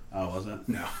 Charlie. Oh, was it?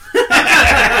 No.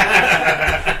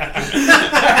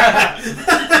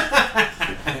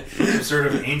 Some sort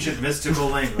of ancient mystical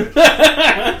language.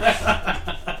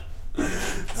 Yeah.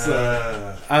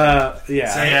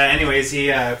 So yeah, anyways, he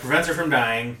prevents her from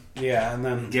dying, Yeah, and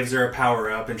then gives her a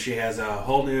power up, and she has a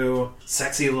whole new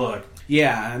sexy look.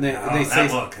 yeah, and they say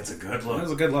that look, it's a good that look.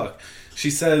 was a good look. She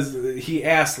says he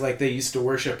asked like they used to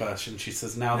worship us, and she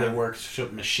says now they Yeah.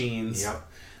 worship machines. Yep.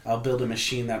 I'll build a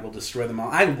machine that will destroy them all.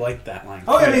 I like that line.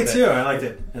 Oh yeah, quite a me bit. too. I liked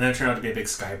it, and then it turned out to be a big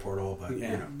sky portal. But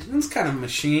Yeah, you know, it's kind of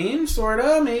machine, sort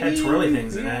of maybe. had twirly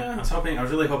things in it. Yeah. I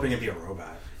was really hoping it'd be a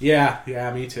robot. Yeah,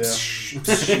 me too.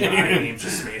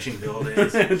 Just smashing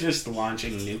buildings. Just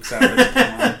launching nukes out of his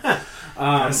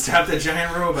palm. Stop the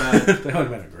giant robot. That would have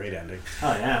been a great ending.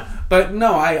 Oh yeah. But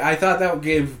no, I thought that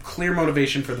gave clear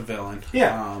motivation for the villain.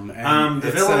 Yeah. And The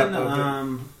it set up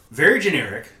villain, very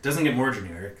generic. Doesn't get more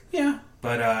generic. yeah.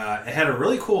 But it had a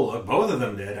really cool look. Both of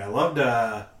them did. I loved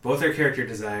both their character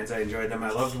designs. I enjoyed them. I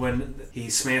loved when he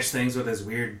smashed things with his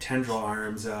weird tendril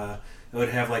arms. It would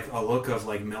have like a look of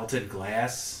like melted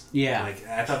glass. Yeah. Like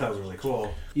I thought that was really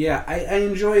cool. Yeah, I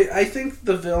enjoy. I think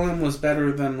the villain was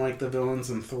better than like the villains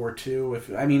in Thor 2. If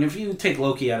you take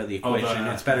Loki out of the equation,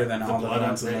 it's better than all the blood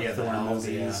villains in up the there, Thor the hells,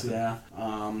 movies. Yeah.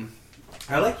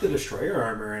 I like the destroyer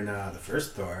armor in the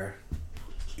first Thor.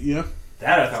 Yeah.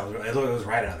 That I thought it was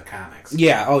right out of the comics.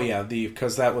 Yeah. Oh yeah.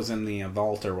 Because that was in the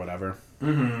vault or whatever.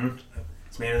 Mm-hmm.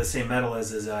 It's made of the same metal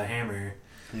as his hammer.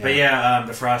 Yeah. But yeah,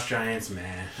 the Frost Giants,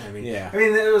 man. I mean,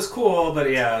 it was cool, but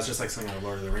yeah, it was just like something out of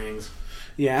Lord of the Rings.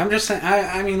 Yeah, I'm just saying.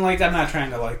 I mean, like, I'm not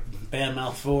trying to like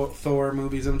badmouth Thor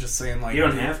movies. I'm just saying, like, You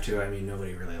don't have to. I mean,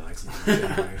 nobody really likes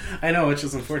them. I know, which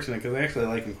is unfortunate because I actually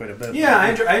like them quite a bit. Yeah,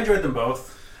 I enjoyed them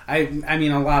both. I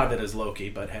mean, a lot of it is Loki,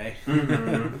 but hey.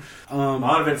 Mm-hmm. A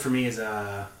lot of it for me is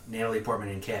Natalie Portman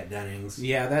and Kat Dennings.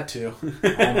 Yeah, that too. Oh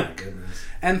my goodness.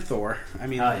 And Thor. I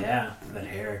mean, Oh yeah, that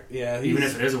hair. yeah, Even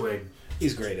if it is a wig.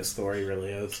 he's great as Thor. He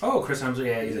really is. Oh, Chris Hemsworth.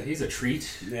 Yeah, he's a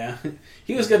treat. Yeah,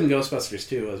 he was good in Ghostbusters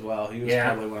too, as well. He was Yeah.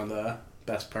 probably one of the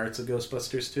best parts of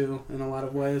Ghostbusters too, in a lot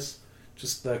of ways.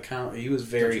 Just the count. He was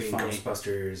very Between funny.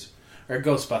 Ghostbusters. Or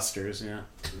Ghostbusters, yeah.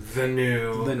 The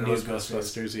new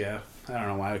Ghostbusters, yeah. I don't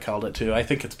know why I called it too. I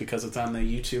think it's because it's on the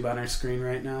YouTube on our screen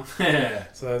right now.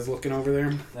 So I was looking over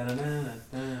there.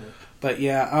 But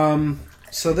yeah,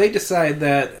 so they decide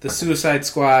that the Suicide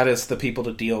Squad is the people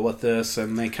to deal with this,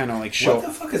 and they kind of like show. What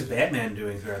the fuck is Batman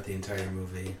doing throughout the entire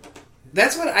movie?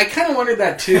 That's what I kind of wondered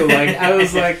that too. Like I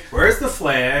was like, Where's the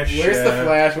Flash? Where's the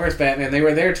Flash? Where's Batman? They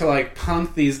were there to like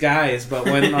punk these guys, but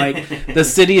when like the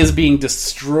city is being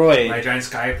destroyed, My giant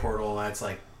sky portal that's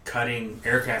like cutting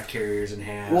aircraft carriers in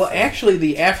half. well, actually,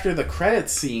 the after the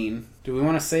credits scene. Do we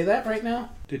want to say that right now?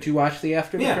 Did you watch the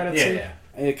after the credits scene? Yeah.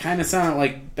 It kind of sounded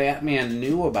like Batman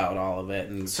knew about all of it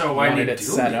and So why wanted did it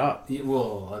set up.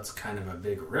 Well, that's kind of a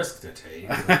big risk to take.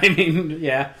 I mean,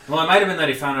 yeah. Well, it might have been that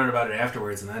he found out about it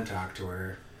afterwards and then talked to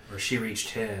her, or she reached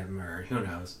him, or who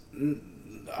knows.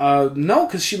 No,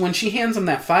 because when she hands him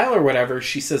that file or whatever,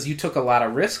 she says, you took a lot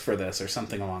of risk for this, or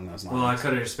something along those lines. Well, it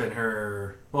could have just been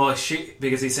her. Well,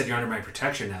 because he said you're under my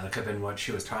protection now. That could have been what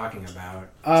she was talking about.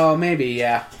 Oh, maybe,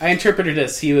 yeah. I interpreted it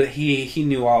as he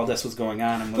knew all this was going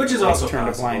on and Which is also turned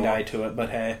possible. a blind eye to it. But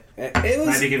hey, it was.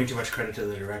 Might be giving too much credit to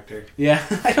the director. Yeah,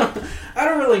 I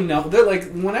don't really know. They're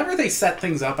like whenever they set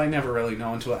things up, I never really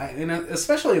know until, and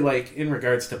especially like in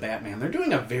regards to Batman, they're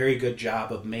doing a very good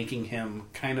job of making him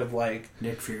kind of like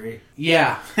Nick Fury.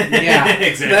 yeah,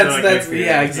 Exactly like Nick Fury.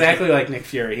 yeah, exactly like Nick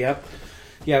Fury. Yep,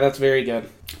 yeah, that's very good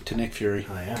to Nick Fury,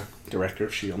 Oh yeah. director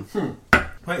of Shield.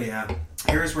 But yeah,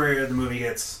 here's where the movie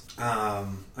gets.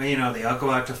 They all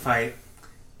go out to fight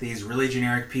these really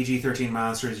generic PG-13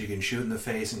 monsters you can shoot in the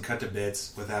face and cut to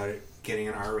bits without it getting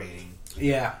an R rating.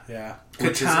 Yeah.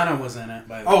 Katana was in it,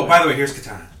 by the way. Oh, by the way, here's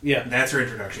Katana. Yeah. That's her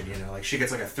introduction, like she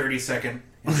gets like a 30-second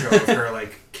intro of her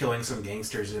like killing some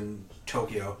gangsters in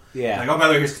Tokyo. Yeah. Like, oh, by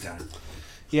the way, here's Katana.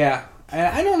 Yeah.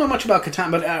 I don't know much about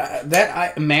Katana, but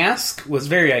that mask was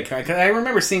very iconic. I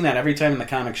remember seeing that every time in the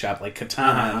comic shop, like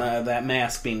Katana and that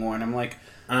mask being worn. I'm like,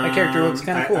 that character looks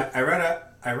kind of cool.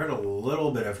 I read a little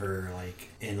bit of her, like,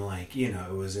 in, like,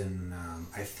 it was in,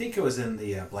 I think it was in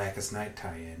the Blackest Night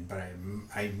tie-in, but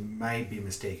I might be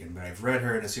mistaken, but I've read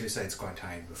her in a Suicide Squad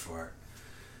tie-in before,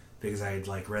 because I had,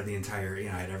 like, read the entire, I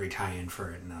had every tie-in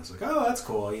for it, and I was like, oh, that's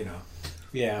cool,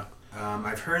 Yeah.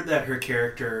 I've heard that her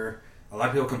character, a lot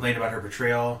of people complained about her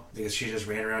portrayal, because she just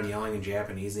ran around yelling in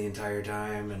Japanese the entire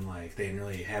time, and, like, they didn't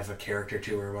really have a character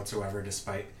to her whatsoever,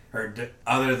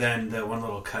 other than the one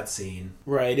little cutscene.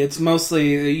 Right. It's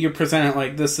mostly you present it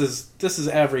like this is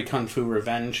every kung fu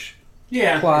revenge.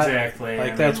 Yeah, plot. Exactly.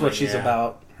 Like that's what she's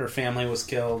about. Her family was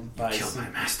killed by my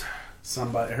master.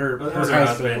 Somebody. Her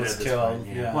husband was killed.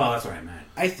 Yeah. Well, that's what I meant.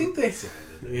 I think they.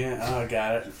 Yeah. Oh,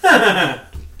 got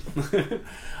it.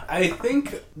 I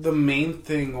think the main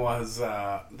thing was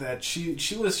that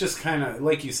she was just kind of,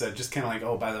 like you said, just kind of like,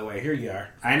 oh, by the way, here you are.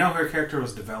 I know her character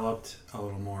was developed a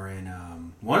little more in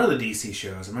one of the DC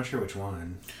shows. I'm not sure which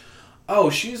one. Oh,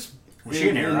 was she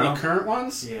in Arrow? In the current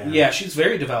ones? Yeah. Yeah, she's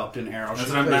very developed in Arrow. That's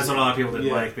what a lot of people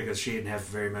didn't like, because she didn't have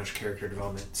very much character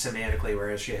development semantically,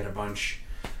 whereas she had a bunch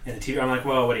in the TV. I'm like,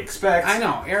 well, what do you expect? I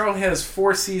know. Arrow has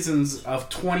 4 seasons of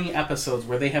 20 episodes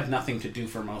where they have nothing to do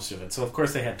for most of it. So, of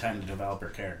course, they had time to develop her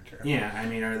character. Yeah, I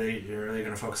mean, are they going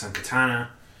to focus on Katana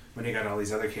when they got all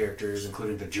these other characters,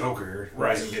 including the Joker,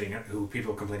 who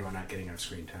people complain about not getting enough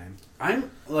screen time?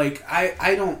 I'm like,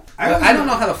 I don't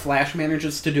know how the Flash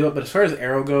manages to do it, but as far as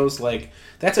Arrow goes, like,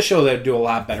 that's a show that would do a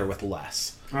lot better with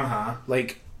less.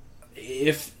 Like,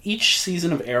 if each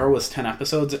season of Arrow was 10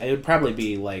 episodes, it would probably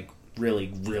be like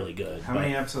really, really good. How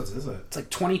many episodes is it? It's like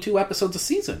 22 episodes a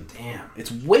season. Damn.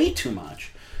 It's way too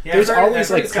much. Yeah, there's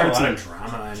always like it's got a lot of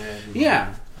drama in it.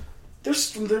 Yeah. They're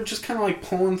just kind of like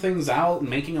pulling things out and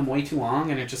making them way too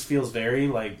long, and it just feels very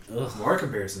like, ugh. More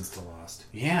comparisons to Lost.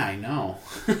 Yeah, I know.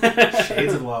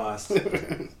 Shades of Lost.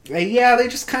 Yeah, they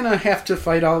just kind of have to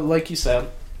fight all, like you said,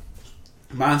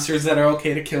 monsters that are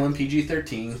okay to kill in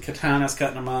PG-13. Katana's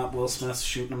cutting them up. Will Smith's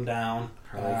shooting them down.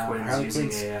 Harley Quinn's using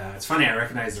it's funny, I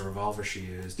recognize the revolver she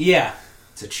used. Yeah.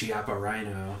 It's a Chiappa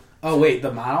Rhino. Oh, wait,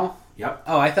 the model? Yep.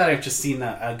 Oh, I thought I'd just seen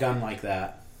a gun like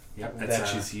that. Yep. That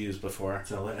she's used before.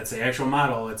 It's the actual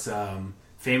model. It's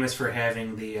famous for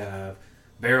having the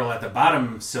barrel at the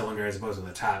bottom cylinder as opposed to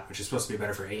the top, which is supposed to be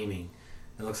better for aiming.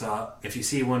 It looks a lot, if you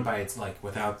see one by its, like,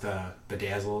 without the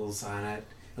bedazzles on it,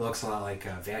 it looks a lot like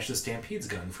Vash the Stampede's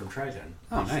gun from Trigun.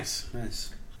 Oh, nice.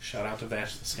 Shout out to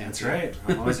Vash the Stampede. That's right.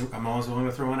 I'm always willing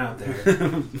to throw one out there.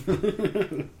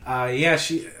 Yeah,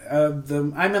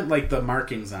 I meant like the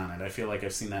markings on it. I feel like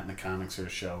I've seen that in the comics or a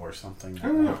show or something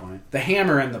at one point. The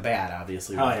hammer and the bat,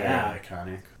 obviously, were very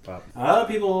iconic. But a lot of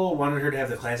people wanted her to have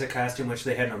the classic costume, which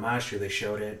they had an homage to. They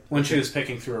showed it when she was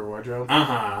picking through her wardrobe.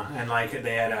 And like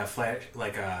they had a flat,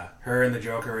 like her and the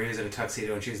Joker were using a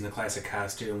tuxedo, and she's in the classic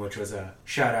costume, which was a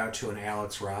shout out to an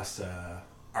Alex Ross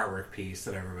artwork piece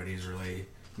that everybody's really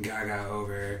gaga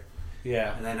over.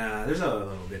 Yeah. And then there's other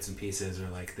little bits and pieces where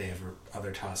like they have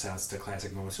other toss outs to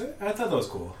classic moments. I thought that was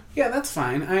cool. Yeah, that's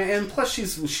fine. And plus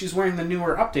she's wearing the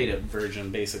newer updated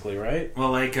version basically, right?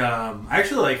 Well, like I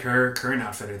actually like her current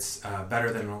outfit. It's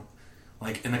better than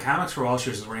like in the comics for a while she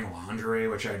was wearing lingerie,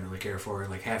 which I didn't really care for.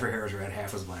 Like half her hair was red,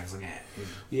 half was black. I was like,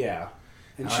 Yeah.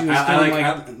 And she was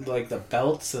doing like the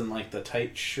belts and like the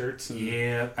tight shirts. And...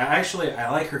 Yeah. I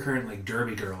like her current like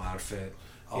derby girl outfit.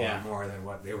 A lot more than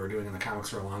what they were doing in the comics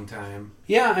for a long time.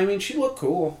 Yeah, I mean, she looked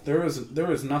cool. There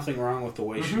was nothing wrong with the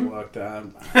way she looked.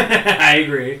 I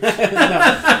agree. No,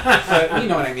 but you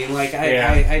know what I mean. Like,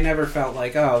 I never felt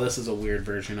like, oh, this is a weird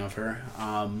version of her.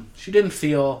 She didn't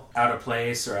feel out of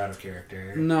place or out of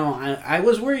character. No, I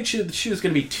was worried she was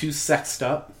going to be too sexed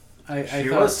up. She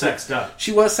was sexed up.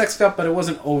 She was sexed up, but it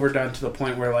wasn't overdone to the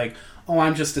point where like, oh,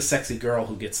 I'm just a sexy girl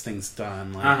who gets things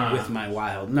done with my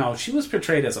wild. No, she was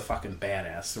portrayed as a fucking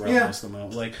badass throughout most of the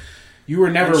movie. Like, you were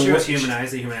never... And she was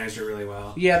humanized. They humanized her really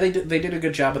well. Yeah, they did a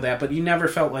good job of that, but you never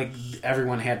felt like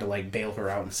everyone had to, like, bail her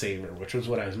out and save her, which was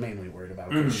what I was mainly worried about,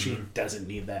 because she doesn't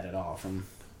need that at all, from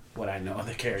what I know of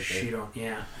the character.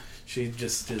 She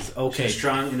just is okay. She's a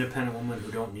strong, independent woman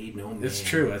who don't need no man. It's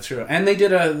true, that's true. And they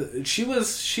did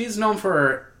she's known for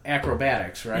her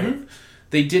acrobatics, right? Mm-hmm.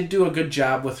 They did do a good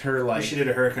job with her, like... She did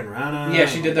a Hurricane Rana. Yeah,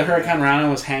 she did the Hurricane Rana,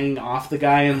 was hanging off the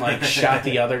guy and, like, shot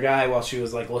the other guy while she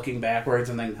was, like, looking backwards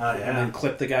and then and then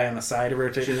clipped the guy on the side of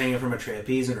her. She was hanging from a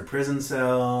trapeze in her prison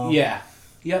cell. Yeah.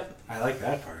 Yep. I like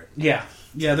that part. Yeah.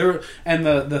 Yeah, there were... And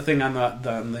the thing on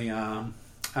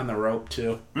the rope,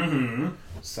 too. Mm-hmm.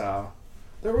 So...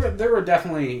 There were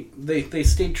definitely... They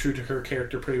stayed true to her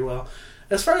character pretty well.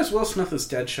 As far as Will Smith as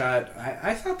Deadshot,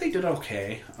 I thought they did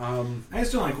okay. I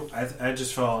just don't like... I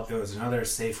just felt it was another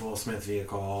safe Will Smith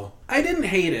vehicle. I didn't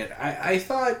hate it. I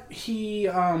thought he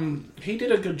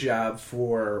did a good job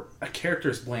for a character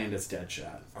as bland as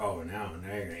Deadshot. Oh, now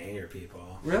you're going to anger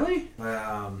people. Really?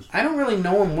 I don't really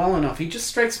know him well enough. He just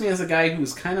strikes me as a guy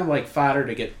who's kind of like fodder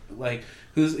to get... like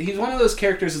he's one of those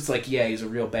characters that's like, yeah, he's a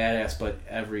real badass, but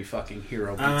every fucking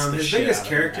hero beats the his shit biggest out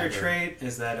character of him ever. trait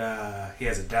is that he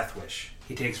has a death wish.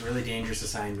 He takes really dangerous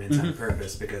assignments on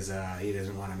purpose because he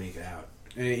doesn't want to make it out.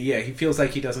 Yeah, he feels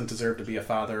like he doesn't deserve to be a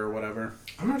father or whatever.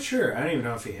 I'm not sure. I don't even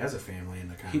know if he has a family in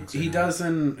the comics. He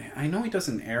doesn't. I know he does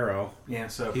in Arrow. Yeah,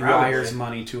 so he probably wires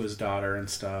money to his daughter and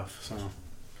stuff. So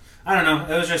I don't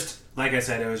know. It was just like I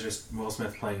said. It was just Will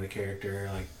Smith playing the character.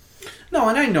 Like no,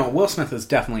 and I know Will Smith is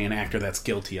definitely an actor that's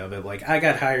guilty of it. Like I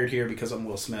got hired here because I'm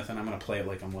Will Smith, and I'm going to play it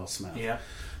like I'm Will Smith. Yeah,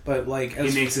 but like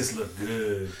he makes this look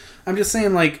good. I'm just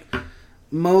saying, like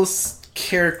most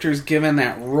characters given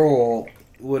that role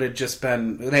would have just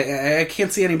been... I can't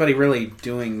see anybody really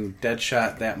doing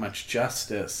Deadshot that much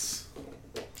justice.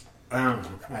 I don't know.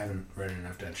 I haven't read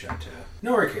enough Deadshot to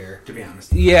know or care, to be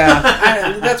honest.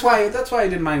 Yeah, that's why I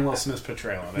didn't mind Will Smith's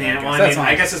portrayal of it. Yeah,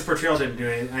 I guess his portrayal didn't do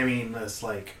anything. I mean, it's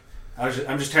like...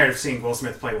 I'm just tired of seeing Will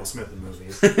Smith play Will Smith in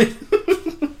movies.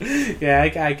 Yeah,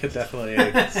 I could definitely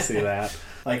see that.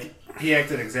 Like, he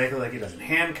acted exactly like he does in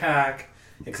Hancock,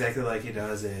 exactly like he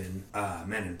does in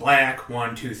Men in Black,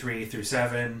 1, 2, 3 through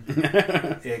 7.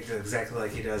 Exactly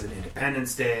like he does in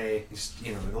Independence Day. Just,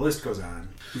 the list goes on.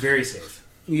 Very safe.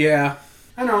 Yeah.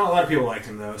 I know, a lot of people liked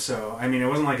him, though, so, I mean, it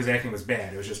wasn't like his acting was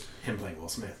bad. It was just him playing Will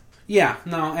Smith. Yeah,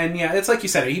 no, and yeah, it's like you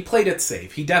said, he played it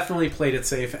safe. He definitely played it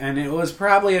safe, and it was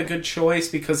probably a good choice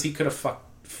because he could have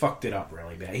fucked it up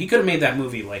really bad. He could have made that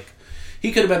movie, like,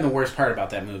 he could have been the worst part about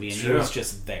that movie, and he was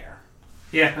just there.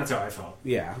 Yeah, that's how I felt.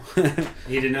 Yeah.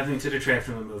 He did nothing to detract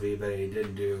from the movie, but he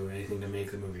didn't do anything to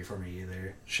make the movie for me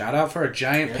either. Shout out for a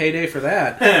giant payday for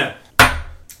that.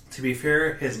 To be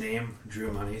fair, his name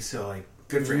drew money, so, like,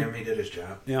 good for him. He did his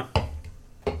job. Yeah.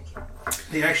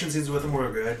 The action scenes with him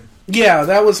were good. Yeah,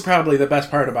 that was probably the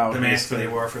best part about the him. mask that he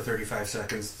wore for 35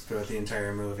 seconds throughout the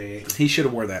entire movie. He should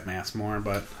have wore that mask more,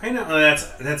 but... I know,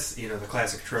 that's the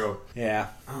classic trope. Yeah.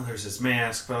 Oh, there's this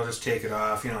mask, but I'll just take it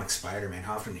off. Like Spider-Man,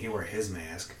 how often did he wear his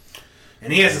mask?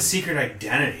 And he has a secret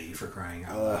identity, for crying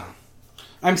out loud.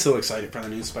 I'm so excited for the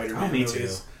new Spider-Man me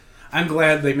movies. too. I'm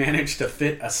glad they managed to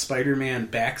fit a Spider-Man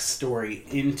backstory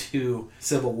into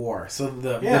Civil War. So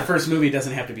the first movie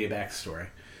doesn't have to be a backstory.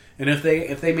 And if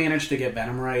they manage to get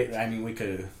Venom right, I mean,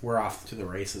 we're off to the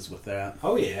races with that.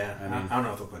 Oh yeah, I mean, I don't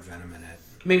know if they'll put Venom in it.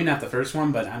 Maybe not the first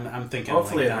one, but I'm thinking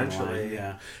hopefully like eventually. down the line,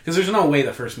 yeah, because there's no way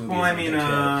the first movie. Well, is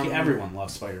I mean, everyone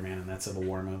loves Spider-Man in that Civil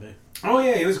War movie. Oh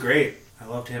yeah, he was great. I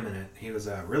loved him in it. He was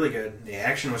really good. The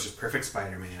action was just perfect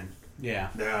Spider-Man. Yeah.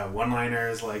 The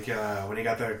one-liners, like when he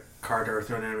got the car door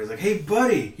thrown at him, he's like, "Hey,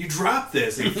 buddy, you dropped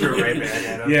this!" And he threw it right back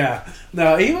at him. Yeah.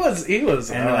 No, he was,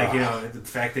 and the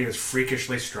fact that he was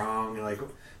freakishly strong, and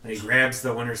he grabs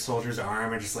the Winter Soldier's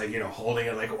arm and just holding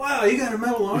it, like, "Wow, you got a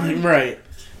metal arm!" Right.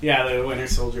 Yeah, the Winter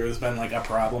Soldier has been like a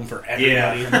problem for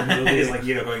everybody in the movie. He's like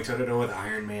going toe-to-toe with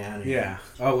Iron Man. Yeah.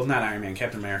 Oh, well, not Iron Man,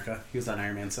 Captain America. He was on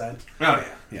Iron Man's side. Oh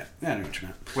yeah. Yeah, I know what you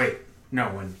meant. Wait, no,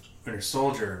 when Winter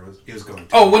Soldier was going.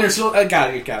 Winter Soldier.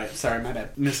 Got it. Sorry, my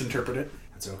bad. Misinterpreted.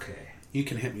 That's okay. You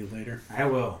can hit me later. I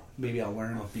will. Maybe I'll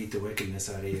learn. I'll beat the wickedness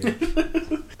out of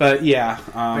you. But yeah.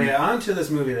 On to this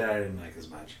movie that I didn't like as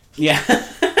much. Yeah.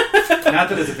 Not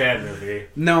that it's a bad movie.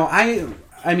 No,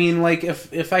 I mean, like,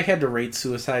 if I had to rate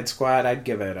Suicide Squad, I'd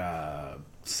give it a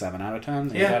 7 out of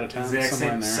 10, 8 out of 10, exact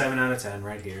somewhere in same, there. 7 out of 10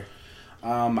 right here.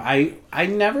 I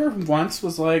never once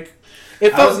was like...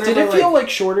 Did it feel like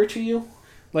shorter to you?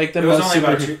 Like the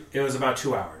it was about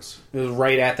 2 hours. It was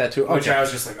right at that 2 hours. Which I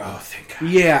was just like, oh, thank God.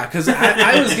 Yeah, because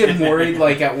I was getting worried,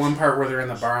 like, at one part where they're in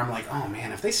the bar, I'm like, oh,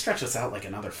 man, if they stretch this out, like,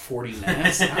 another 40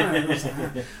 minutes.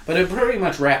 But it pretty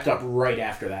much wrapped up right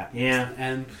after that. Yeah.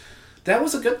 And that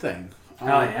was a good thing. Oh,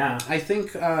 yeah. I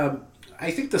think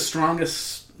the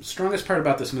strongest part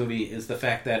about this movie is the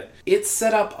fact that it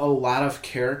set up a lot of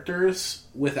characters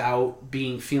without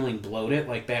feeling bloated,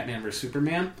 like Batman vs.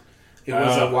 Superman. It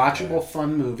was a watchable,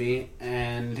 fun movie,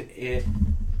 and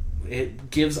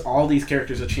it gives all these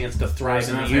characters a chance to thrive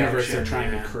in the universe they're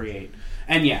trying to create.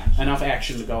 And yeah, enough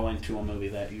action to go into a movie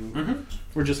that you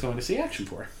were just going to see action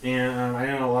for. And I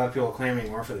know a lot of people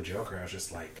claiming more for the Joker. I was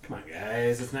just like, come on,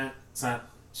 guys, it's not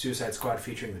Suicide Squad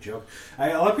featuring the Joker.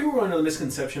 A lot of people were under the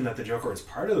misconception that the Joker was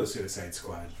part of the Suicide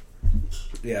Squad.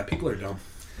 Yeah, people are dumb.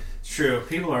 It's true,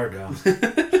 people are dumb.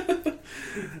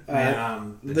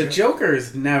 The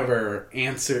Joker's never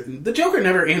answered. The Joker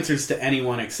never answers to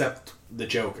anyone except the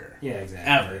Joker. Yeah,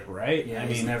 exactly. Ever, right? Yeah,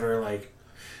 he's never like.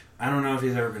 I don't know if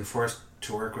he's ever been forced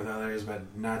to work with others,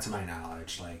 but not to my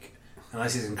knowledge. Like,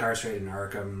 unless he's incarcerated in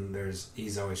Arkham,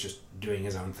 he's always just doing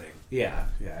his own thing. Yeah.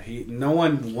 No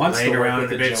one wants to work with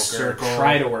the Joker. Circle.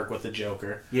 Try to work with the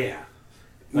Joker. Yeah,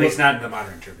 at least not in the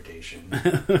modern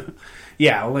interpretation.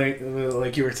 Yeah, like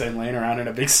you were saying, laying around in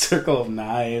a big circle of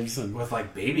knives and with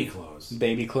like baby clothes.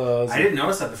 I didn't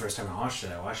notice that the first time I watched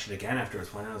it. I watched it again after it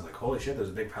was when I was like, "Holy shit!" There's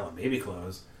a big pile of baby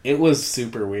clothes. It was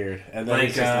super weird. And then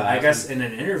like I guess in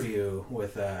an interview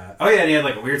with and he had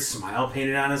like a weird smile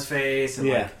painted on his face. And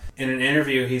like in an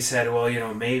interview, he said, "Well,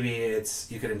 maybe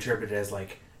you could interpret it as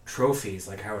like trophies,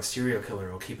 like how a serial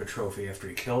killer will keep a trophy after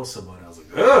he kills someone." I was like,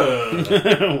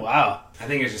 ugh. Wow. I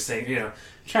think it's just saying,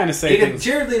 trying to say things.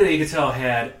 Jared Leto, you could tell,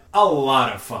 had a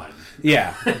lot of fun.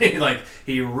 Yeah.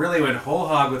 He really went whole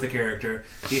hog with the character.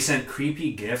 He sent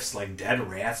creepy gifts like dead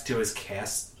rats to his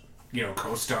cast,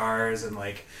 co-stars and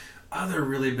like other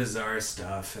really bizarre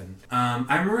stuff. And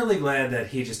I'm really glad that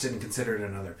he just didn't consider it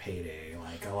another Payday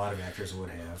like a lot of actors would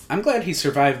have. I'm glad he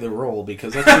survived the role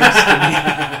because that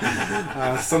seems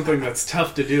to be something that's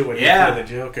tough to do when you play the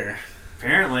Joker.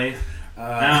 Apparently. No,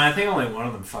 I think only one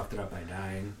of them fucked it up by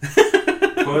dying.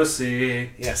 Pussy.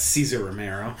 Yeah, Cesar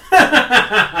Romero.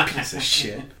 Piece of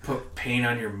shit. Put paint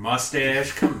on your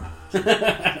mustache. Come on.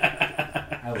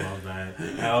 I love that.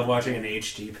 I love watching in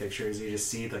HD pictures. You just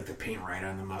see like the paint right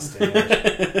on the mustache.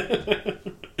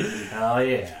 Hell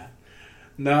yeah.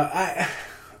 No, I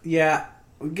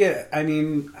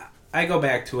go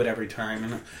back to it every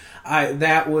time, and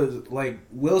that was like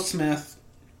Will Smith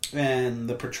and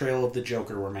the portrayal of the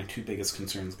Joker were my two biggest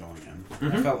concerns going in.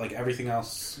 I felt like everything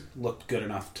else looked good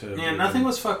enough to... Yeah, nothing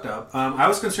was fucked up. I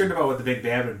was concerned about what the big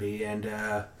bad would be, and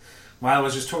while it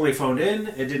was just totally phoned in,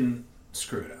 it didn't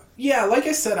screw it up. Yeah, like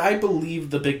I said, I believe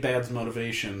the big bad's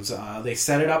motivations. They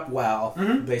set it up well.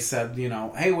 They said,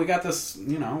 hey, we got this,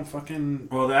 fucking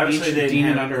ancient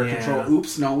demon under control.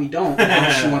 Oops, no, we don't.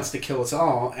 Now she wants to kill us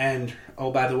all, and,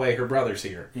 oh, by the way, her brother's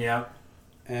here. Yeah.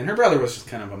 And her brother was just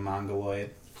kind of a mongoloid.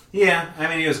 Yeah, I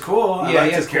mean, he was cool. He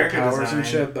has character powers design and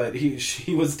shit, but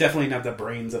he was definitely not the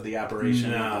brains of the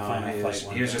operation. No,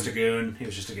 he was just a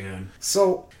goon.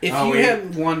 So, if you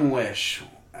had one wish,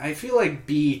 I feel like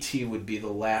BET would be the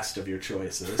last of your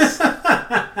choices.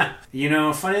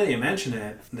 Funny that you mention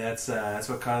it. That's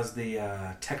what caused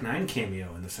the Tech Nine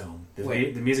cameo in the film.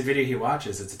 The music video he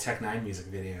watches, it's a Tech Nine music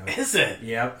video. Is it?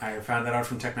 Yep, I found that out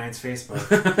from Tech Nine's Facebook.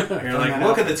 You're like,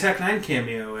 look at the Tech Nine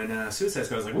cameo in Suicide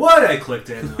Squad. I was like, what? I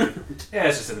clicked it. And like, yeah,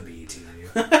 it's just in the BET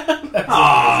video.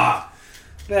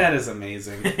 That is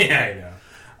amazing. Yeah,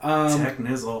 I know. Tech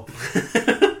Nizzle.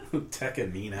 Tech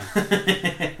and Nina.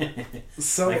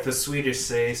 So, like the Swedish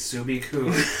say,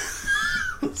 Subiku.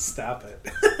 Stop it.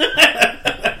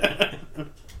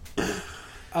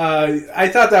 I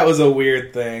thought that was a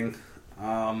weird thing.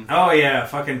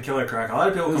 Fucking Killer Croc. A lot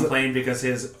of people complained because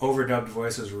his overdubbed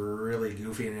voice was really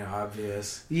goofy and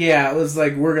obvious. Yeah, it was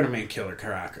like, we're gonna make Killer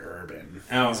Croc urban.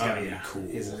 He's gonna be cool.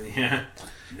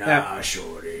 Nah,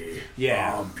 shorty.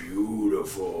 Yeah. I'm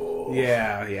beautiful.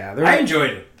 Yeah. I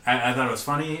enjoyed it. I thought it was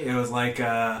funny. It was like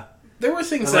there were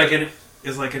things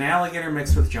it's like an alligator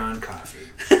mixed with John Coffey.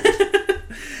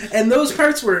 And those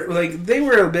parts were like, they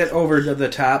were a bit over the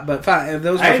top, but fine.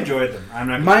 I enjoyed them. I'm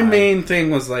not. My main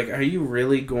thing was like, are you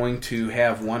really going to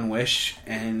have one wish,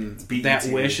 and that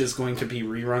wish is going to be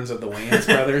reruns of the Wayans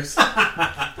Brothers?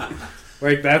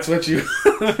 Like, that's what you.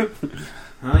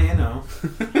 Well,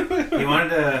 he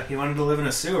wanted to live in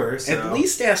a sewer. So. At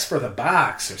least ask for the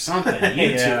box or something.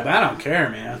 YouTube, I don't care,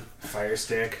 man. Fire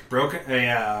stick,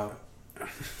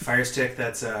 fire stick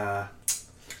that's got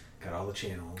all the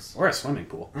channels. Or a swimming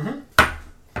pool. Mm-hmm.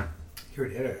 You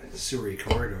already had a sewery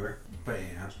corridor, but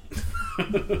yeah.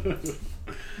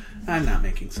 I'm not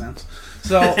making sense.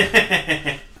 So,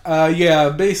 they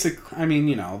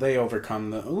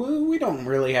overcome the... We don't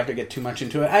really have to get too much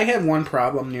into it. I had one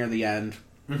problem near the end.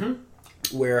 Mm-hmm.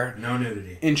 Where... No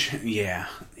nudity.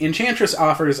 Enchantress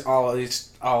offers all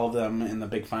of them in the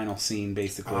big final scene,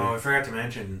 basically. Oh, I forgot to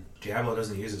mention, Diablo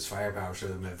doesn't use his firepower for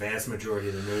the vast majority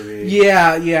of the movie.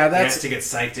 Yeah, that's... He has to get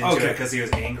psyched into it because he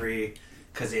was angry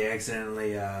because he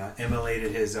accidentally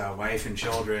immolated his wife and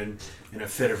children in a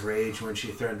fit of rage when she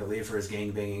threatened to leave for his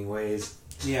gangbanging ways.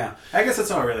 Yeah. I guess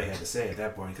that's all I really had to say at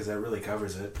that point, because that really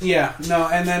covers it. Yeah, no,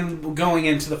 and then going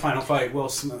into the final fight, Will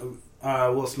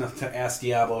Smith to ask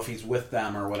Diablo if he's with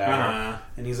them or whatever.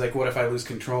 And he's like, what if I lose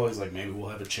control? He's like, maybe we'll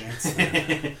have a chance.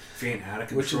 If you're out of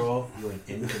control, you're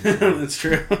in control. That's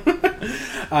true.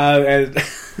 And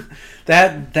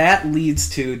that leads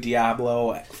to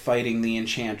Diablo fighting the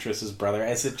Enchantress's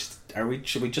brother.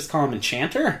 Should we just call him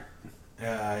Enchanter?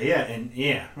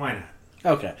 Why not?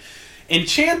 Okay.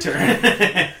 Enchanter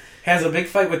has a big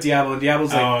fight with Diablo, and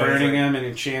Diablo's burning him, and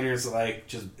Enchanter's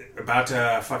just about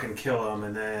to fucking kill him,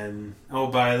 and then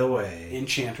by the way,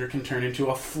 Enchanter can turn into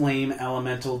a flame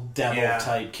elemental devil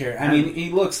type character. I mean, he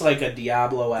looks like a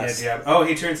Diablo-esque. Yeah,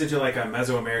 he turns into like a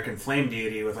Mesoamerican flame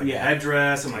deity with a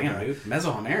headdress. I'm Damn, dude,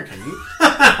 Mesoamerican, you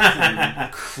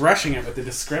crushing it with the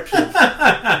description.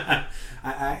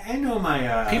 I know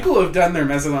my... People who have done their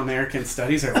Mesoamerican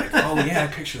studies are like, oh yeah, I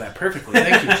picture that perfectly.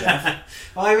 Thank you,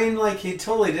 Jeff. Well, I mean, he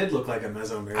totally did look like a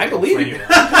Mesoamerican. I believe you.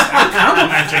 I'm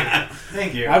complimenting.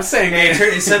 Thank you. I'm saying...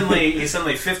 He's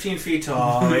suddenly 15 feet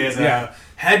tall. He has a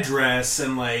headdress,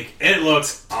 and it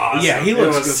looks awesome. Yeah, he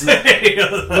looks good.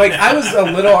 I was a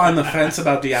little on the fence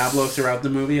about Diablo throughout the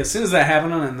movie. As soon as that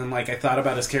happened, and then I thought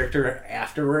about his character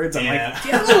afterwards, I'm like,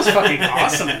 Diablo was fucking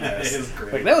awesome in this. It was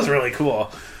great. That was really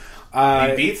cool.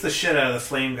 He beats the shit out of the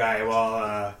flame guy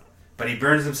but he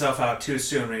burns himself out too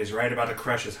soon when he's right about to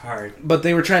crush his heart. But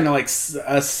they were trying to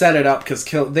set it up because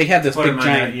they had this big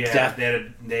giant death.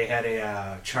 They had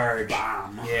a charge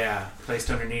bomb. Yeah, placed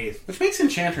underneath, which makes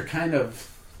Enchanter kind of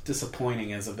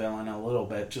disappointing as a villain a little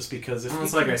bit, just because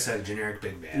I said, generic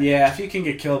big bad. Yeah, if you can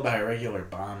get killed by a regular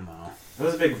bomb though. It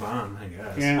was a big bomb, I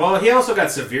guess. Yeah. Well, he also got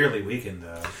severely weakened,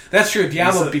 though. That's true.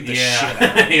 Diablo beat the shit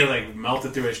out of him. He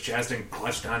melted through his chest and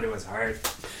clutched onto his heart.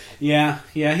 Yeah,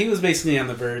 he was basically on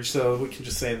the verge, so we can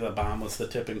just say the bomb was the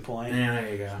tipping point. Yeah,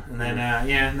 there you go. And then,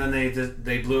 and then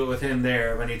they blew it with him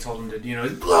there when he told him to,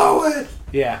 blow it!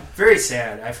 Yeah. Very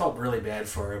sad. I felt really bad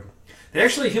for him. They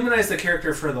actually humanized the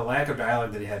character for the lack of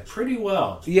dialogue that he had pretty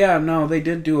well. Yeah, no, they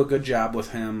did do a good job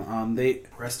with him.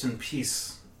 Rest in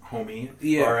peace, homie.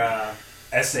 Yeah. Or,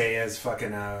 S.A. as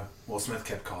fucking Will Smith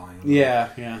kept calling him.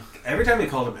 Yeah. Every time he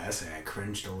called him S.A., I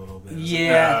cringed a little bit.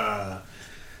 Yeah,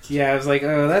 I was like,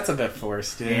 oh, that's a bit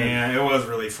forced, dude. Yeah, it was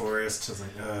really forced. I was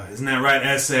like, isn't that right,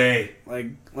 S.A.?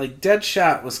 Like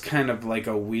Deadshot was kind of like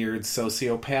a weird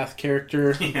sociopath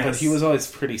character, but he was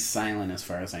always pretty silent as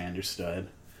far as I understood.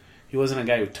 He wasn't a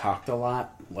guy who talked a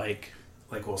lot, like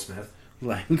Will Smith.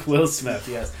 Like Will Smith,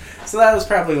 yes. So that was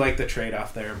probably the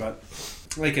trade-off there, but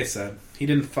like I said, he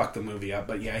didn't fuck the movie up,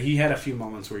 but yeah, he had a few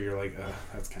moments where you're like,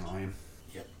 that's kind of lame.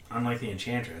 Yep. Unlike the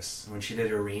Enchantress, when she did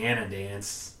her Rihanna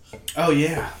dance. Oh,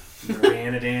 yeah. The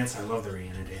Rihanna dance? I love the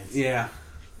Rihanna dance. Yeah.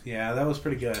 Yeah, that was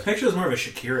pretty good. Actually, it was more of a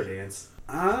Shakira dance.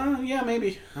 Yeah,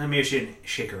 maybe. Maybe she didn't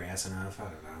shake her ass enough. I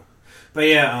don't know. But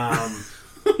yeah,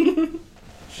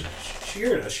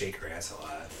 Shakira does shake her ass a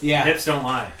lot. Yeah. Hips don't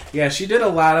lie. Yeah, she did a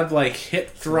lot of hip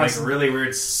thrusts. Really weird.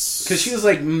 Because she was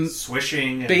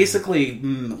swishing. Basically,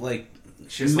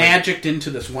 she was magicked into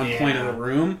this one point of the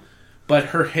room. But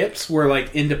her hips were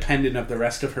independent of the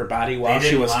rest of her body while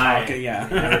she was talking. Yeah.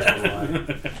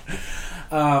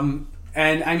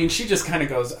 And I mean, she just kind of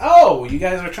goes, "Oh, you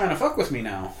guys are trying to fuck with me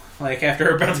now."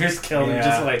 After her brother's killed, and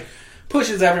just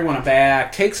pushes everyone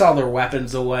back, takes all their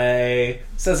weapons away,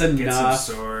 says enough. Gets some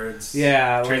swords.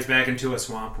 Yeah. Turns back into a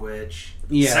swamp witch.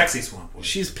 Yeah. Sexy swamp witch.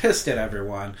 She's pissed at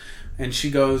everyone. And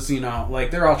she goes,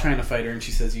 they're all trying to fight her, and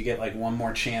she says, you get one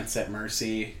more chance at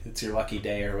mercy. It's your lucky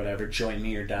day or whatever. Join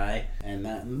me or die.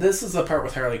 And this is the part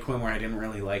with Harley Quinn where I didn't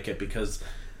really like it, because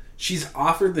she's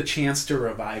offered the chance to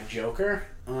revive Joker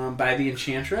by the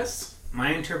Enchantress.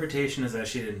 My interpretation is that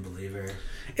she didn't believe her.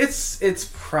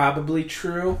 It's probably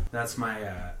true. That's my,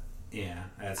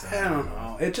 that's... I don't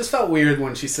know. It just felt weird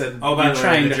when she said, oh, by the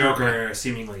way, the Joker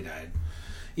seemingly died.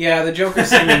 Yeah, the Joker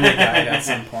seemingly died at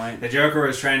some point. The Joker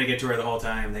was trying to get to her the whole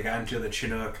time. They got into the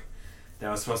Chinook that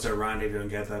was supposed to rendezvous and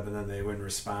get them, and then they wouldn't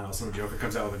respond. Also, the Joker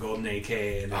comes out with a golden AK.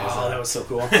 And that was so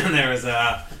cool. And there was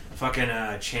a fucking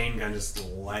chain gun just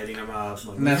lighting them up.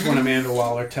 And that's when Amanda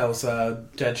Waller tells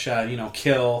Deadshot,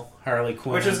 kill Harley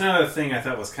Quinn. Which is another thing I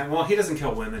thought was kind of... Well, he doesn't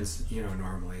kill women,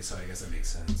 normally, so I guess that makes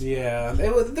sense. Yeah.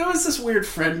 There was this weird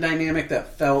friend dynamic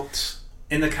that felt...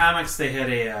 In the comics, they had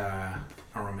a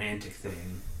romantic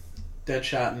thing.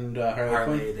 Deadshot and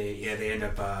Harley Quinn? They end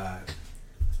up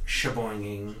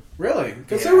shaboinging. Really?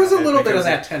 Because there was a little bit of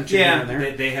that tension in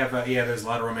there. They have there's a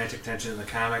lot of romantic tension in the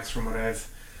comics from what I've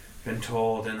been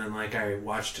told, and then I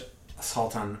watched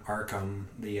Assault on Arkham,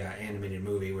 the animated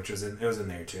movie, which was in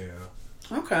there too.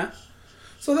 Okay.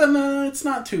 So then it's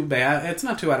not too bad. It's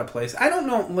not too out of place. I don't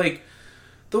know,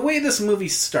 the way this movie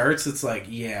starts, it's like,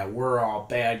 yeah, we're all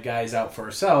bad guys out for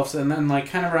ourselves, and then like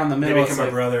kind of around the They middle, become it's a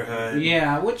like, brotherhood.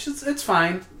 yeah, which is it's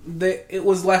fine. It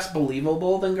was less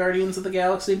believable than Guardians of the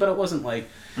Galaxy, but it wasn't like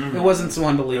it wasn't so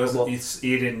unbelievable. You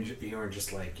weren't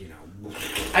just like, you know.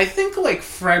 I think like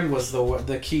friend was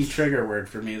the key trigger word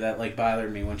for me that like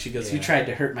bothered me when she goes, "You tried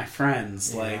to hurt my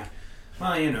friends." Yeah. Like,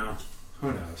 well, you know,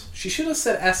 who knows? she should have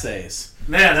said essays.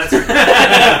 Yeah, that's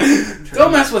right.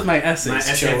 Don't mess with my essays. My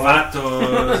essay Chola.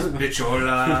 vatos,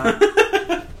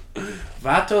 bichola.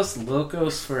 Vatos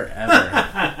locos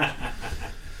forever.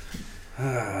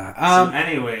 So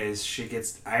anyways, she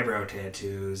gets eyebrow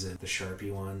tattoos and the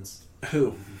Sharpie ones.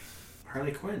 Who?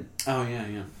 Harley Quinn. Oh yeah.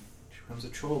 She becomes a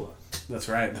chola. That's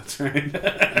right.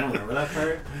 I don't remember that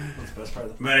part. That's the best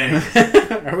part. But anyway.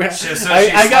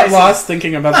 I got lost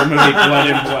thinking about the movie Blood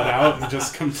In, Blood Out and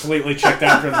just completely checked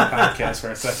out from the podcast for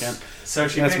a second. So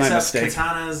she That's picks my up mistake.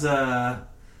 Katana's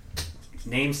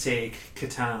namesake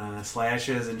katana,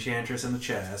 slashes Enchantress in the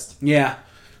chest. Yeah.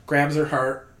 Grabs her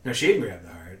heart. No, she didn't grab the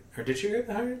heart. Or did she grab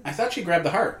the heart? I thought she grabbed the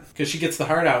heart because she gets the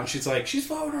heart out and she's like, she's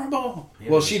vulnerable.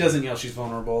 Yeah, well, she doesn't yell she's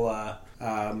vulnerable.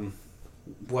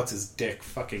 What's his dick?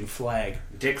 Fucking Flag.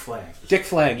 Dick Flag. Dick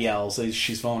Flag yells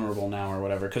she's vulnerable now or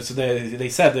whatever because they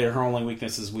said that her only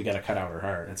weakness is we got to cut out her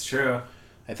heart. That's true.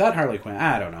 I thought Harley Quinn.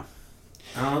 I don't know.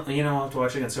 You know, I'll have to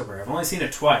watch it again sober. I've only seen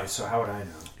it twice, so how would I know?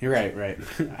 You're right.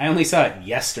 I only saw it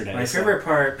yesterday. My favorite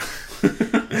part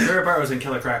was when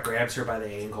Killer Croc grabs her by the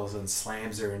ankles and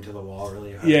slams her into the wall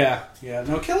really hard. Yeah.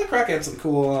 No, Killer Croc had some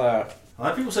cool. A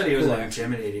lot of people said he was Cool like, action.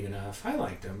 intimidating enough. I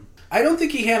liked him. I don't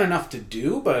think he had enough to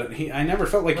do, but I never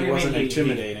felt like What he do you wasn't mean?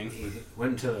 intimidating. He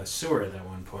went into the sewer at that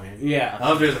one point. Yeah. I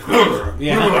loved the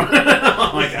Yeah.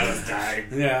 oh my god, I was dying.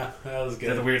 Yeah, that was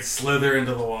Did the good. weird slither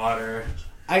into the water.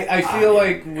 I feel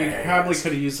like we yes. probably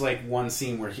could have used like one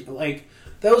scene where he like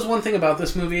that was one thing about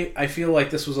this movie. I feel like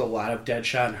this was a lot of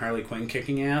Deadshot and Harley Quinn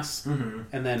kicking ass, and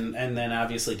then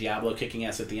obviously Diablo kicking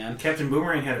ass at the end. Captain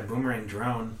Boomerang had a boomerang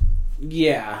drone.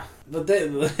 Yeah, but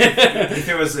If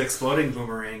it was exploding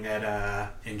boomerang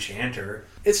at Enchanter.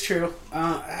 it's true.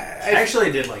 I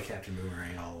actually did like Captain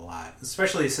Boomerang a lot,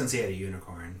 especially since he had a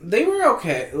unicorn. They were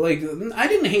okay. Like, I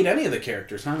didn't hate any of the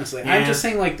characters, honestly. Yeah. I'm just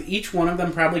saying, like, each one of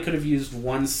them probably could have used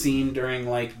one scene during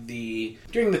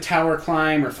the tower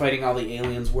climb or fighting all the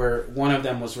aliens where one of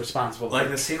them was responsible Like for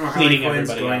the scene where Harley cleaning Quinn's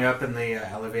everybody going up. up in the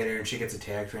elevator and she gets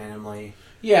attacked randomly.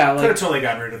 Yeah, Could have like, totally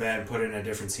gotten rid of that and put it in a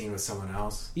different scene with someone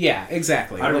else. yeah,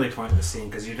 exactly. Utterly pointless scene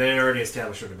because you had already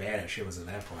established what a badass she was at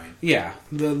that point. Yeah,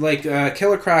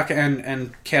 Killer Croc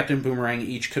and Captain Boomerang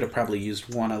each could have probably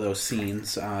used one of those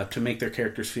scenes to make their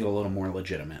characters feel a little more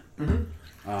legitimate.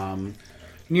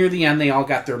 Near the end, they all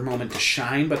got their moment to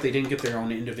shine, but they didn't get their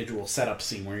own individual setup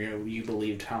scene where you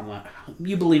believed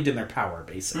you believed in their power.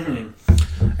 Basically,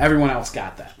 everyone else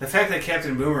got that. The fact that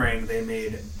Captain Boomerang they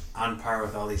made on par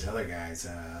with all these other guys,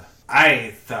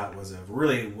 I thought was a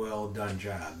really well done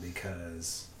job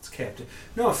because it's Captain.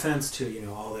 No offense to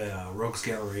all the Rogues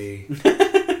Gallery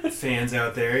fans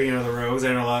out there. The Rogues.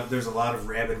 I know there's a lot of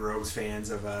rabid Rogues fans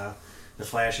of the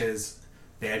Flash's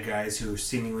bad guys who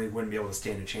seemingly wouldn't be able to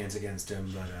stand a chance against him.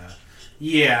 But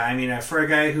yeah, I mean, for a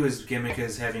guy whose gimmick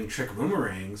is having trick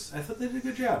boomerangs, I thought they did a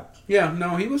good job. Yeah,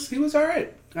 no, he was all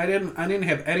right. I didn't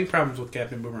have any problems with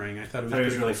Captain Boomerang. I thought it was, It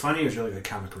was really funny. It was really good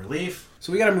comic relief.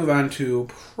 So we got to move on to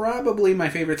probably my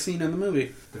favorite scene in the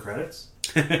movie. The credits.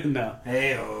 No.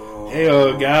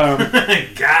 Heyo, Got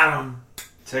him. got him.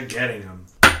 To getting him.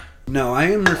 No, I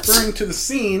am referring to the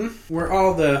scene where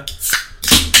all the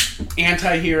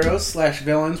anti-heroes /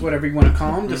 villains, whatever you want to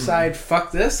call them, decide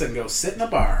fuck this and go sit in a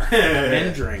bar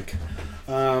and drink.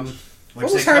 Which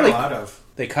was they cut Harley- a lot of.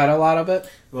 They cut a lot of it.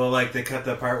 Well, like they cut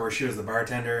the part where she was the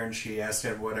bartender and she asked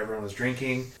what everyone was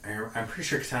drinking. I'm pretty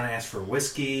sure Katana asked for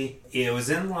whiskey. It was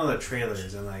in one of the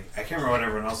trailers, and I can't remember what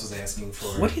everyone else was asking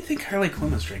for. What do you think Harley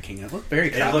Quinn was drinking? It looked very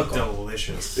It tropical. looked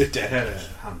delicious. It did. It had an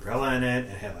umbrella in it.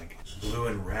 It had like blue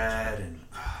and red, and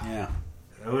Yeah.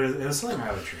 it was something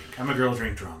I would drink. I'm a girl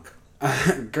drink drunk.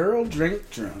 Girl drink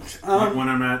drunk. When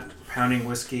I'm not pounding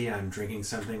whiskey, I'm drinking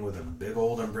something with a big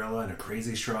old umbrella and a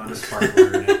crazy straw and a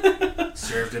sparkler in it,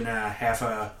 served in half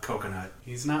a coconut.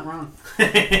 He's not wrong.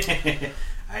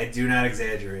 I do not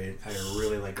exaggerate. I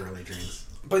really like girly drinks.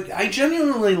 But I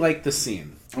genuinely like the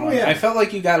scene. Oh, yeah. I felt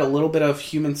like you got a little bit of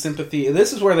human sympathy.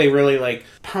 This is where they really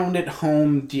pounded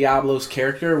home Diablo's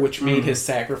character, which made his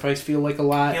sacrifice feel like a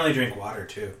lot. I only drink water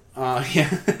too.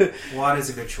 Yeah. Water's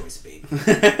a good choice, babe.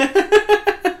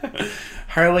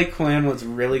 Harley Quinn was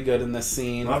really good in this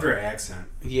scene. Loved her accent.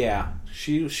 Yeah,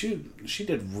 she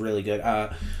did really good.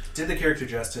 Did the character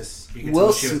justice. You could Will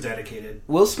tell she was dedicated.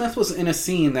 Will Smith was in a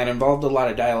scene that involved a lot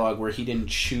of dialogue where he didn't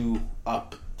chew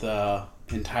up the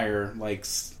entire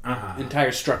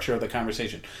entire structure of the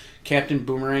conversation. Captain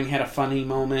Boomerang had a funny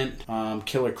moment.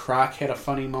 Killer Croc had a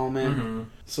funny moment. Mm-hmm.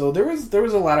 So there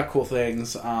was a lot of cool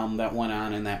things that went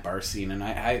on in that bar scene, and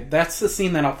I that's the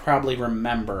scene that I'll probably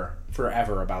remember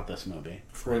forever about this movie.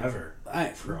 Forever.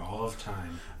 For all of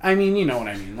time. I mean, you know what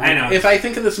I mean. Like, I know. If I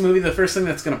think of this movie, the first thing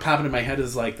that's going to pop into my head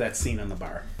is like that scene in the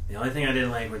bar. The only thing I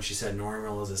didn't like when she said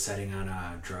normal is a setting on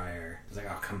a dryer. I was like,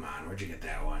 oh, come on, where'd you get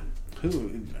that one?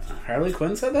 Who? Harley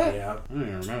Quinn said that? Yeah. I don't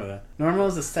even remember that. Normal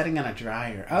is a setting on a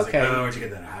dryer. I was Okay. like, oh, where'd you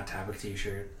get that Hot Topic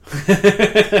t-shirt?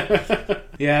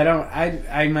 Yeah,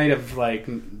 I might have like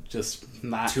just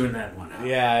not Tune that one out.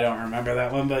 Yeah, I don't remember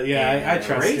that one, but yeah, I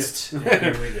trust erased. it. Yeah,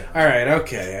 here we go. All right,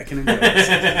 okay, I can enjoy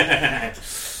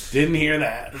this. Didn't hear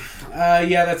that.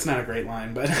 Yeah, that's not a great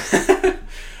line, but I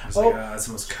was like, it's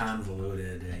the most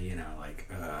convoluted,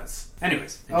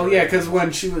 anyways. Oh yeah, because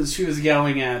when she was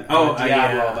yelling at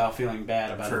Diablo about feeling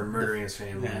bad about for murdering his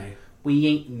family. Yeah. We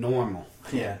ain't normal.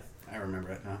 Yeah. I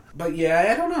remember it now. But yeah,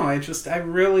 I don't know. I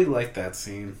really like that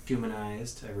scene.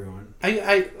 Humanized everyone.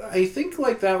 I think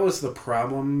like that was the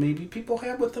problem maybe people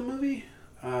had with the movie.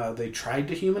 They tried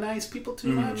to humanize people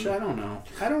too much. I don't know.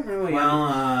 I don't really.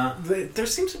 Well, there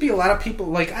seems to be a lot of people.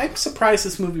 Like, I'm surprised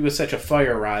this movie was such a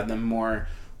fire rod than more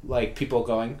like people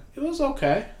going, it was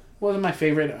okay. Wasn't my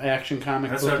favorite action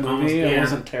comic book movie. It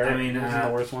wasn't terrible. It wasn't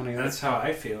the worst one either. That's how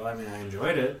I feel. I mean, I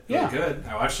enjoyed it. Yeah. It was good.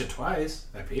 I watched it twice.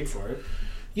 I paid for it.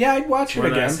 Yeah, I'd watch it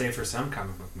again. More than I say for some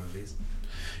comic book movies.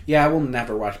 Yeah, I will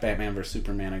never watch Batman vs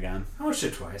Superman again. I watched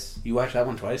it twice. You watched that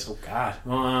one twice? Oh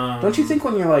God! Don't you think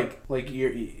when you're like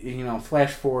you're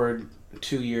flash forward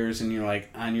 2 years and you're like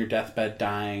on your deathbed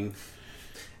dying,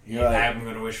 you're like, I'm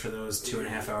going to wish for those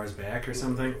 2.5 hours back or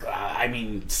something. I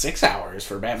mean 6 hours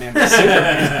for Batman vs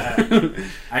Superman.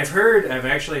 I've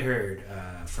actually heard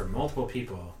from multiple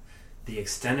people the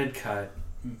extended cut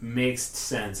makes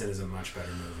sense and is a much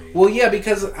better movie. Well, yeah,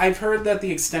 because I've heard that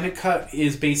the extended cut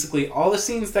is basically all the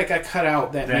scenes that got cut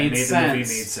out that made sense. The movie made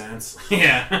sense.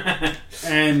 Yeah.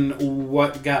 And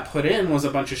what got put in was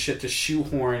a bunch of shit to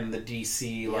shoehorn the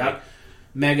DC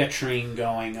mega train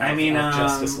going. I mean,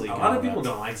 Justice League. A lot of people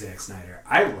don't like Zack Snyder.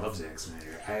 I love Zack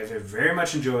Snyder. I have very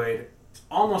much enjoyed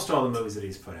almost all the movies that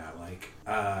he's put out. Like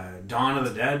Dawn of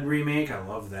the Dead remake, I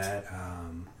love that.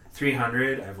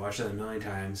 300, I've watched that a million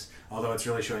times, although it's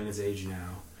really showing its age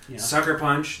now. Yeah. Sucker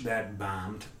Punch, that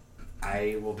bombed.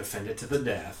 I will defend it to the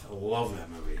death. I love that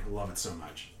movie. I love it so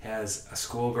much. Has a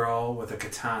schoolgirl with a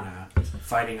katana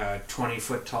fighting a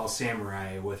 20-foot tall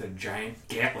samurai with a giant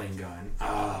Gatling gun.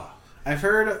 Oh. I've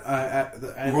heard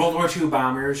World War II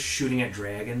bombers shooting at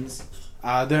dragons.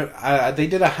 They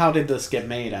did a How Did This Get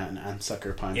Made on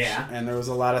Sucker Punch. Yeah. And there was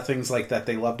a lot of things like that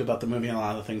they loved about the movie, and a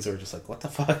lot of things they were just like, what the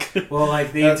fuck? Well,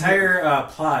 like, the entire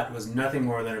plot was nothing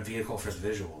more than a vehicle for the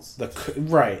visuals.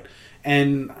 Right.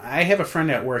 And I have a friend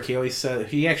at work, he always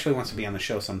says, he actually wants to be on the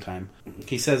show sometime.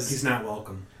 He says... He's not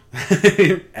welcome.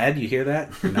 Ed, you hear that?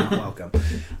 You're not welcome.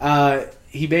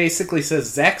 He basically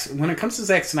says, when it comes to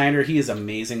Zack Snyder, he is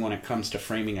amazing when it comes to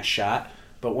framing a shot.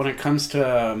 But when it comes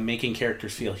to making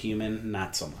characters feel human,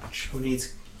 not so much. Who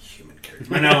needs human characters?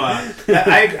 But no,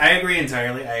 I agree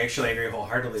entirely. I actually agree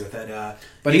wholeheartedly with that.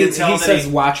 But he says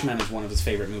Watchmen is one of his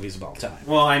favorite movies of all time.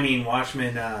 Well, I mean,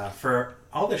 Watchmen, for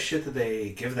all the shit that they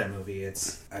give that movie,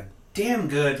 it's a damn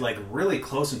good, like, really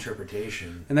close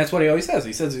interpretation. And that's what he always says.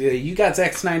 He says, you got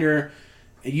Zack Snyder...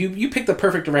 You picked the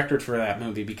perfect director for that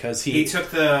movie because he took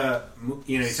the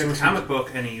comic book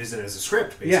and he used it as a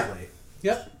script, basically.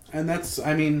 Yeah. Yep. And that's,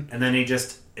 I mean... And then he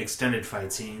just extended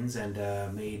fight scenes and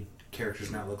made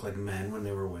characters not look like men when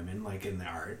they were women, like in the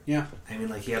art. Yeah. I mean,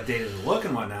 like, he updated the look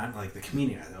and whatnot, like the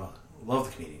comedian. I love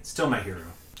the comedian. Still my hero.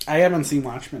 I haven't seen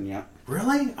Watchmen yet.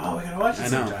 Really? Oh, we gotta watch it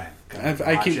sometime.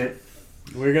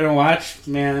 We're gonna watch,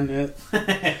 man.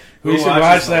 Who should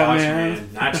watch that,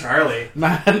 man? Not Charlie.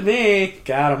 Not me.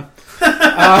 Got him.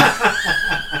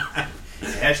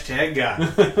 Hashtag got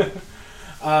him.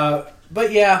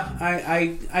 But yeah,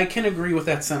 I can agree with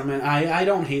that sentiment. I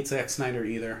don't hate Zack Snyder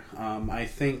either. I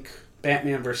think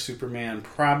Batman vs Superman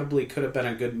probably could have been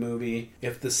a good movie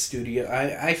if the studio...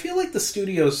 I feel like the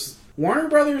studios... Warner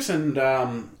Brothers and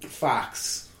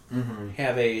Fox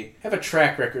have a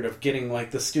track record of getting,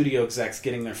 like, the studio execs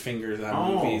getting their fingers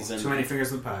on movies. And too many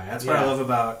fingers in the pie. That's what I love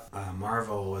about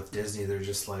Marvel with Disney. They're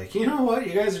just like, you know what?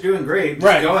 You guys are doing great.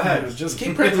 Just go ahead. Just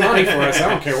keep printing money for us. I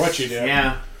don't care what you do.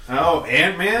 Yeah. Oh,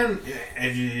 Ant-Man?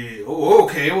 Oh,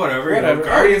 okay, whatever. Whatever. You know,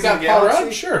 Guardians you of got the Paul Galaxy?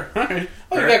 Rudd? Sure. All right.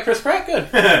 Oh, you Right. got Chris Pratt?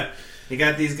 Good. You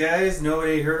got these guys,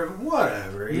 nobody heard of them,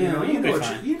 whatever. You know, you'll be you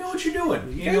fine. know what you're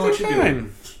doing. You guys know what are you're doing.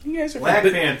 fine. You guys are Black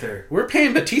fine. Panther. We're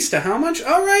paying Batista how much?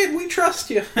 All right, we trust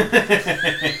you.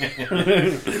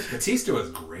 Batista was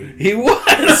great. He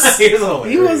was. He was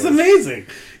hilarious. He was amazing.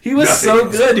 He was Nothing so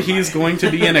goes good. by. He's going to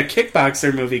be in a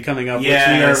kickboxer movie coming up,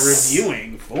 Yes. which we are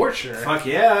reviewing for sure. Fuck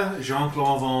yeah,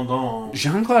 Jean-Claude Van Damme.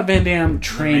 Jean-Claude Van Damme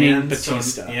training The man so-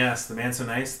 Batista. yes, the man so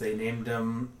nice, they named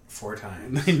him 4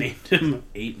 times. They named him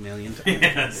 8 million times.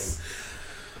 Yes.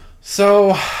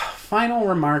 So, final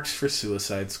remarks for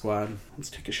Suicide Squad. Let's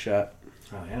take a shot.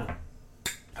 Oh, yeah.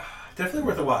 Definitely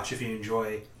worth a watch if you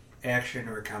enjoy action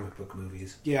or comic book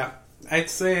movies. Yeah, I'd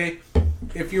say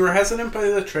if you were hesitant by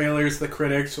the trailers, the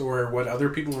critics, or what other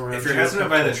people around If you're you hesitant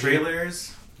have by the told you-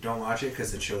 trailers, don't watch it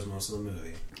because it shows most of the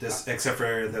movie. Except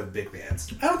for the big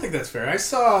bads. I don't think that's fair. I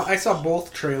saw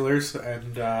both trailers,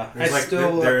 and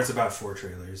There's about 4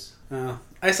 trailers.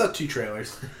 I saw 2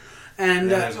 trailers, And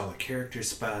and then there's all the character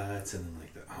spots, and then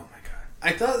oh my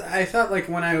god. I thought like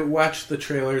when I watched the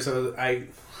trailers, I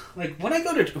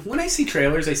when I see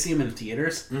trailers, I see them in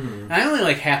theaters. Mm-hmm. I only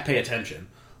like half pay attention.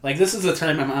 Like this is the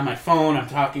time I'm on my phone, I'm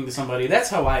talking to somebody. That's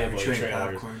how I avoid Chewing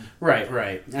trailers. popcorn. Right.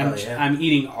 I'm, yeah. I'm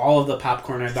eating all of the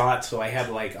popcorn I bought, so I have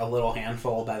like a little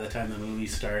handful by the time the movie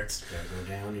starts. You gotta go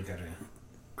down, you gotta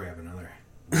grab another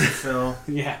refill.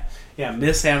 Yeah,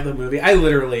 miss half the movie. I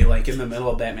literally, like, in the middle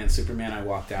of Batman Superman, I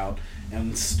walked out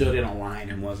and stood in a line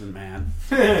and wasn't mad.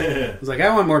 I was like, I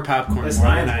want more popcorn. This more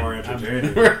line's than more I'm-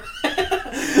 entertaining.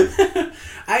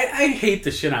 I hate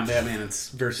the shit on Batman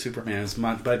versus Superman as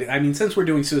much, but I mean, since we're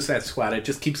doing Suicide Squad, it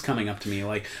just keeps coming up to me.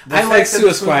 Like, The I like fact that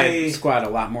this Suicide movie- Squad a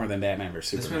lot more than Batman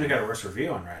versus This Superman. movie got a worse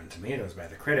review on Rotten Tomatoes by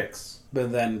the critics.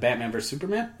 But then Batman versus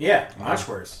Superman, Yeah, much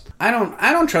worse. I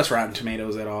don't trust Rotten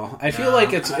Tomatoes at all. I feel No,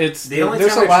 like it's the only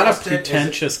there's time a I lot of trust it is-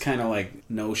 pretentious kind of like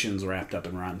notions wrapped up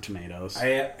in Rotten Tomatoes.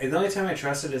 The only time I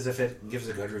trust it is if it gives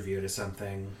a good review to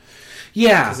something.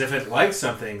 Yeah, Because if it likes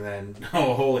something, then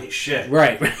oh, holy shit!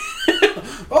 right.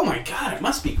 Oh my god, it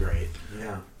must be great.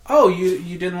 Yeah. Oh,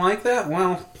 you didn't like that?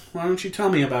 Well, why don't you tell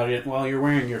me about it while you're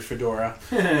wearing your fedora?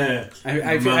 I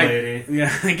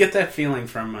get that feeling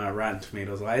from Rotten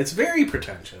Tomatoes. It's very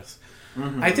pretentious.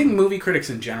 Mm-hmm. I think movie critics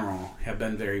in general have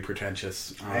been very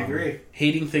pretentious. I agree.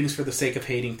 Hating things for the sake of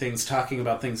hating things, talking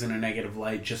about things in a negative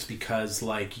light just because,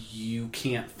 like, you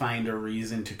can't find a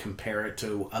reason to compare it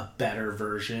to a better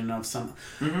version of something.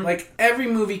 Mm-hmm. Like, every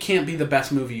movie can't be the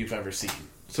best movie you've ever seen.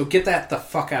 So get that the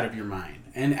fuck out of your mind.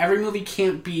 And every movie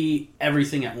can't be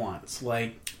everything at once.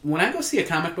 Like, when I go see a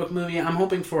comic book movie, I'm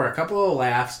hoping for a couple of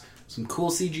laughs, some cool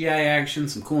CGI action,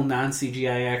 some cool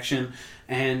non-CGI action,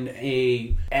 and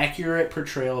a accurate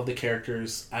portrayal of the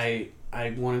characters I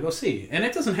want to go see. And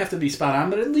it doesn't have to be spot on,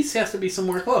 but at least has to be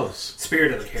somewhere close.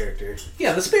 Spirit of the character.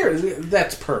 Yeah, the spirit,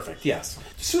 that's perfect, yes.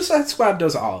 Suicide Squad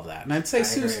does all of that. And I'd say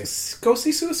agree. go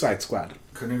see Suicide Squad.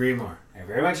 Couldn't agree more. I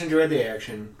very much enjoyed the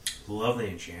action. Love the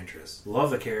Enchantress.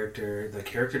 Love the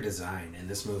character design in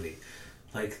this movie.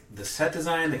 Like, the set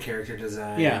design, the character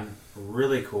design. Yeah.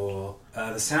 Really cool.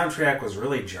 The soundtrack was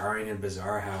really jarring and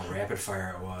bizarre how rapid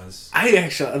fire it was.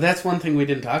 That's one thing we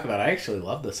didn't talk about. I actually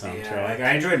love the soundtrack. Yeah, like,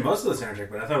 I enjoyed most of the soundtrack,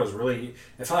 but I thought it was really...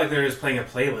 It felt like they were just playing a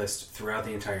playlist throughout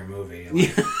the entire movie.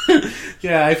 Like,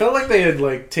 Yeah, I felt like they had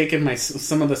like taken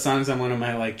some of the songs on one of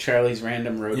my like Charlie's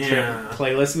Random Road Trip Yeah.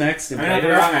 playlist mix. And I mean, played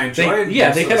don't it. get me wrong, I enjoyed They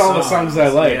most hit of the all the songs I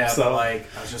liked. Yeah, so but, like,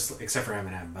 I was just... Except for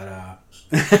Eminem,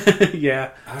 but,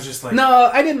 yeah. I was just like... No,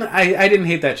 I didn't. I didn't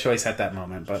hate that choice at that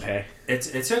moment, but hey.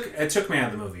 It took me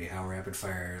out of the movie how rapid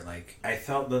fire, like, I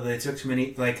felt that they took too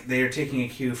many, like, they are taking a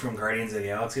cue from Guardians of the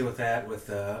Galaxy with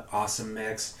the awesome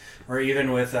mix, or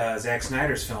even with Zack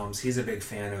Snyder's films. He's a big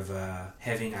fan of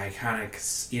having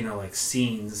iconic, like,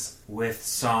 scenes with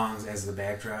songs as the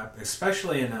backdrop,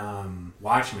 especially in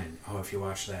Watchmen. Oh, if you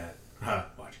watch that,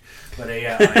 watch. But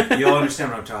yeah, like, you'll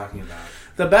understand what I'm talking about.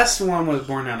 The best one was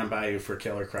Born on a Bayou for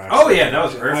Killer Croc. Oh yeah, that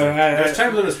was perfect. I- There's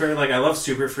times when it's perfect. Like, I love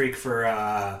Super Freak for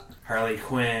Harley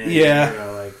Quinn. Yeah. You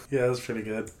know, like, Yeah, that was pretty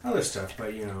good. other stuff,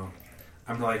 but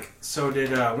I'm like, so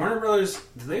did Warner Brothers?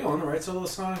 Did they own the rights to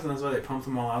those songs, and that's why they pumped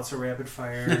them all out so rapid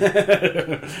fire?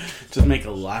 Just make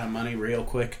a lot of money real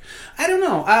quick. I don't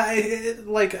know. I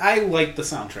like the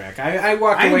soundtrack. I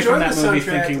walked I away from enjoyed that the movie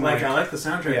soundtrack. thinking I like the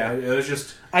soundtrack. Yeah. It was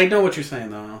just, I know what you're saying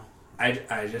though.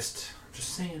 I just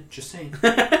Just saying.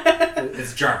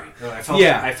 It's jarring.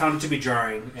 I found it to be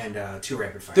jarring and too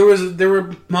rapid fire. There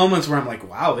were moments where I'm like,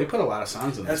 wow, they put a lot of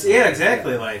songs in this. Yeah,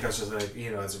 exactly. Like I was just like,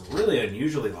 it's a really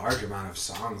unusually large amount of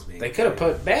songs being. They could have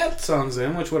put bad songs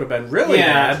in, which would have been really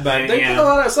bad, but they put a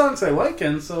lot of songs I like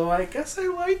in, so I guess I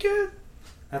like it.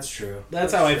 That's true.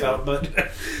 That's how true. I felt, but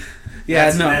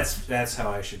yeah, that's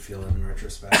how I should feel in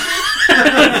retrospect.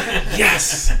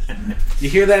 Yes, you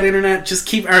hear that, internet? Just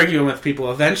keep arguing with people.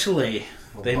 Eventually,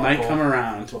 they might come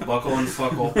around. We'll buckle and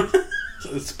fuckle,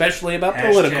 especially about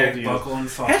political views. Buckle and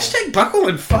fuckle. Hashtag buckle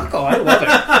and fuckle. I love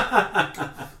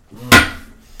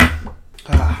it.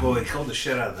 Well, we killed the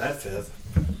shit out of that fifth.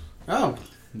 Oh,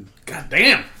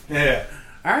 goddamn. Yeah.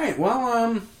 All right.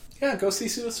 Well, yeah. Go see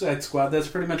Suicide Squad. That's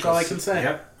pretty much all I can say.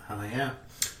 Yep. Hell yeah.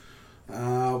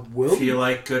 If you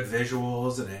like good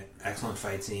visuals and excellent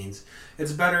fight scenes,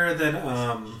 it's better than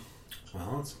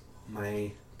it's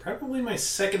probably my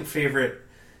second favorite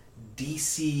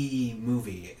DC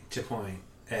movie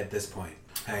at this point.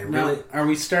 Are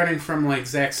we starting from like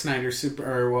Zack Snyder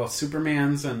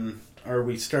Superman's, and are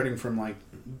we starting from like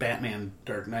Batman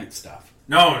Dark Knight stuff?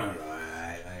 No.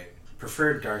 I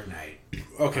prefer Dark Knight.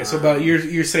 Okay, so but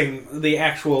you're saying the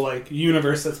actual like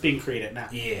universe that's being created now.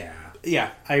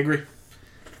 Yeah, I agree.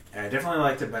 I definitely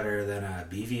liked it better than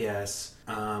BVS.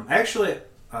 Actually,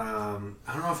 I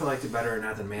don't know if I liked it better or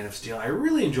not than Man of Steel. I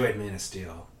really enjoyed Man of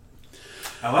Steel.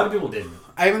 A lot of people didn't.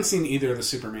 I haven't seen either of the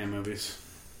Superman movies.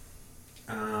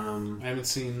 I haven't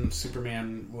seen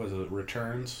Superman. Was it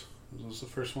Returns? Was the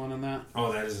first one in that?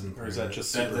 Oh, that isn't. Or is that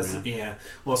just Superman? Yeah.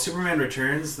 Well, Superman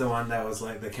Returns, the one that was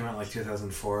that came out like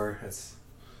 2004.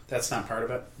 That's not part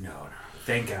of it. No.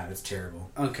 Thank God, it's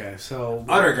terrible. Okay, so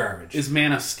utter garbage. Is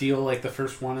Man of Steel like the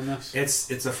first one in this? It's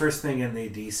the first thing in the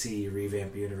DC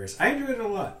revamped universe. I enjoyed it a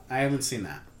lot. I haven't seen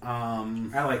that.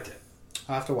 I liked it.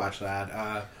 I'll have to watch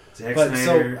that. Zack but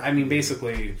Snyder, so I mean,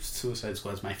 basically, Suicide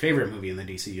Squad is my favorite movie in the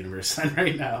DC universe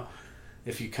right now.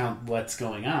 If you count what's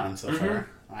going on so far,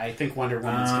 I think Wonder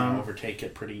Woman's going to overtake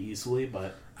it pretty easily.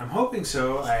 But I'm hoping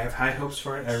so. I have high hopes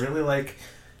for it. I really like.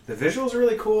 The visuals are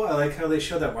really cool. I like how they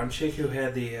showed that one chick who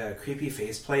had the creepy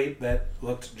faceplate that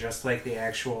looked just like the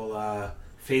actual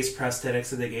face prosthetics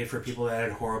that they gave for people that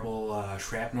had horrible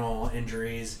shrapnel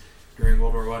injuries during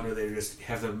World War I, where they just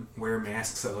have them wear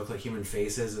masks that look like human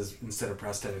faces instead of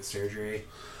prosthetic surgery.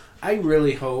 I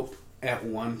really hope at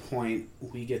one point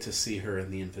we get to see her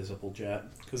in the Invisible Jet.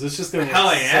 Because it's just going to be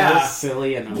so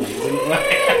silly and amazing.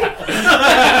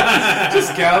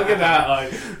 Just Gal Gadot,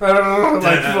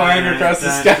 like flying across the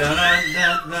sky.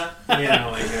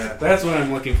 That's what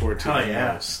I'm looking forward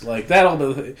to most. Like,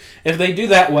 if they do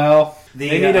that well,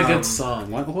 they need a good song.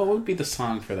 What would be the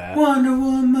song for that? Wonder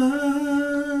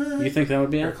Woman. You think that would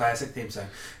be her classic theme song?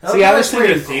 See, I was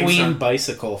thinking Queen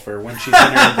Bicycle for when she's in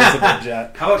her Invisible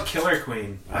Jet. How about Killer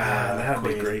Queen? That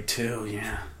would be great too,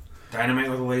 yeah. Dynamite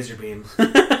with a laser beam.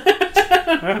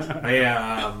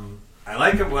 I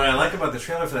like it. What I like about the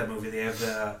trailer for that movie, they have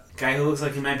the guy who looks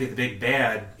like he might be the big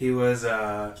bad. He was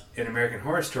in American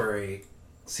Horror Story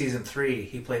season 3.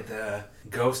 He played the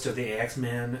ghost of the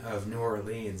Axeman of New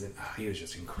Orleans, and he was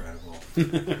just incredible.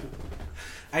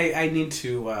 I need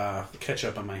to catch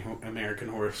up on my American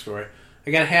Horror Story.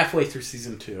 I got halfway through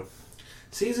season 2.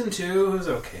 Season 2 was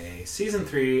okay. Season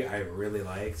 3 I really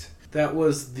liked. That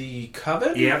was the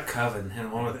Coven? Yep, Coven,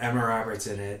 and one with Emma Roberts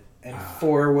in it. And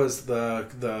 4 was the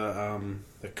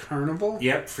Carnival?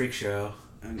 Yep, Freak Show.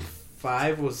 And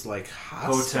 5 was like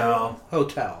Hotel.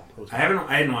 I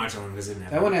didn't watch that one because it didn't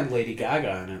have that one had Lady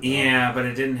Gaga in it. Yeah, but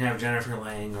it didn't have Jennifer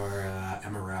Lange or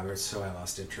Emma Roberts, so I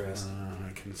lost interest.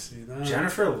 I can see that.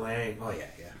 Jennifer Lange. Oh yeah.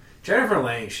 Jennifer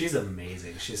Lange, she's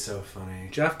amazing. She's so funny.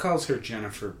 Jeff calls her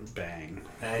Jennifer Bang.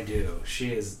 I do.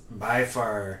 She is by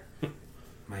far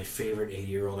my favorite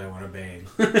 80-year-old I want to bang.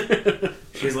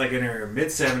 She's like in her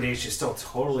mid-70s. She's still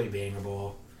totally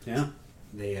bangable. Yeah.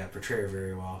 They portray her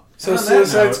very well. So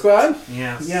Suicide Squad?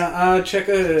 Yes. Yeah, check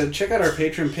out our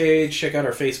Patreon page, check out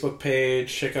our Facebook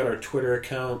page, check out our Twitter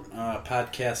account.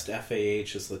 Podcast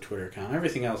FAH is the Twitter account.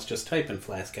 Everything else, just type in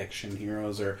Flask Action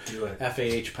Heroes or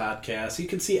FAH Podcast. You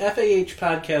can see FAH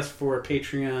Podcast for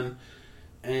Patreon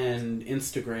and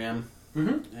Instagram.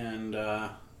 Mm-hmm. And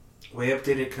we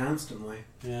update it constantly.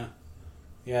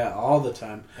 Yeah, all the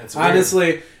time. That's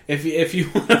honestly, if you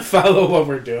want to follow what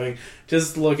we're doing,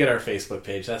 just look at our Facebook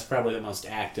page. That's probably the most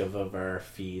active of our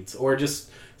feeds. Or just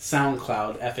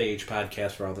SoundCloud, FAH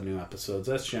Podcast for all the new episodes.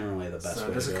 That's generally the best way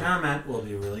to do it. So if there's a comment, we'll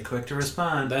be really quick to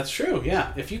respond. That's true,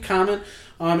 yeah. If you comment,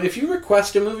 if you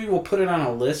request a movie, we'll put it on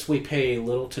a list we pay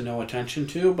little to no attention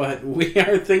to, but we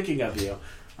are thinking of you.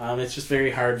 It's just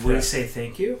very hard. Will you say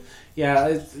thank you?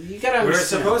 Yeah, you gotta understand. We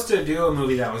were supposed to do a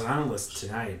movie that was on a list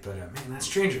tonight, but man, that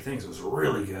Stranger Things was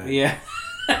really good. Yeah.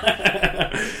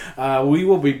 We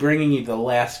will be bringing you The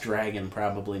Last Dragon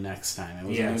probably next time. It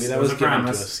was a movie that was given to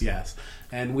us. Yes.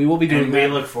 And we will be doing that.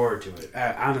 And we look forward to it.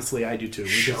 Honestly, I do too.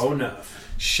 Show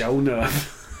enough. Show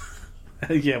enough.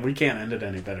 Yeah, we can't end it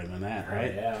any better than that,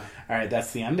 right? Yeah. All right,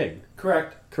 that's the ending.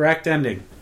 Correct. Correct ending.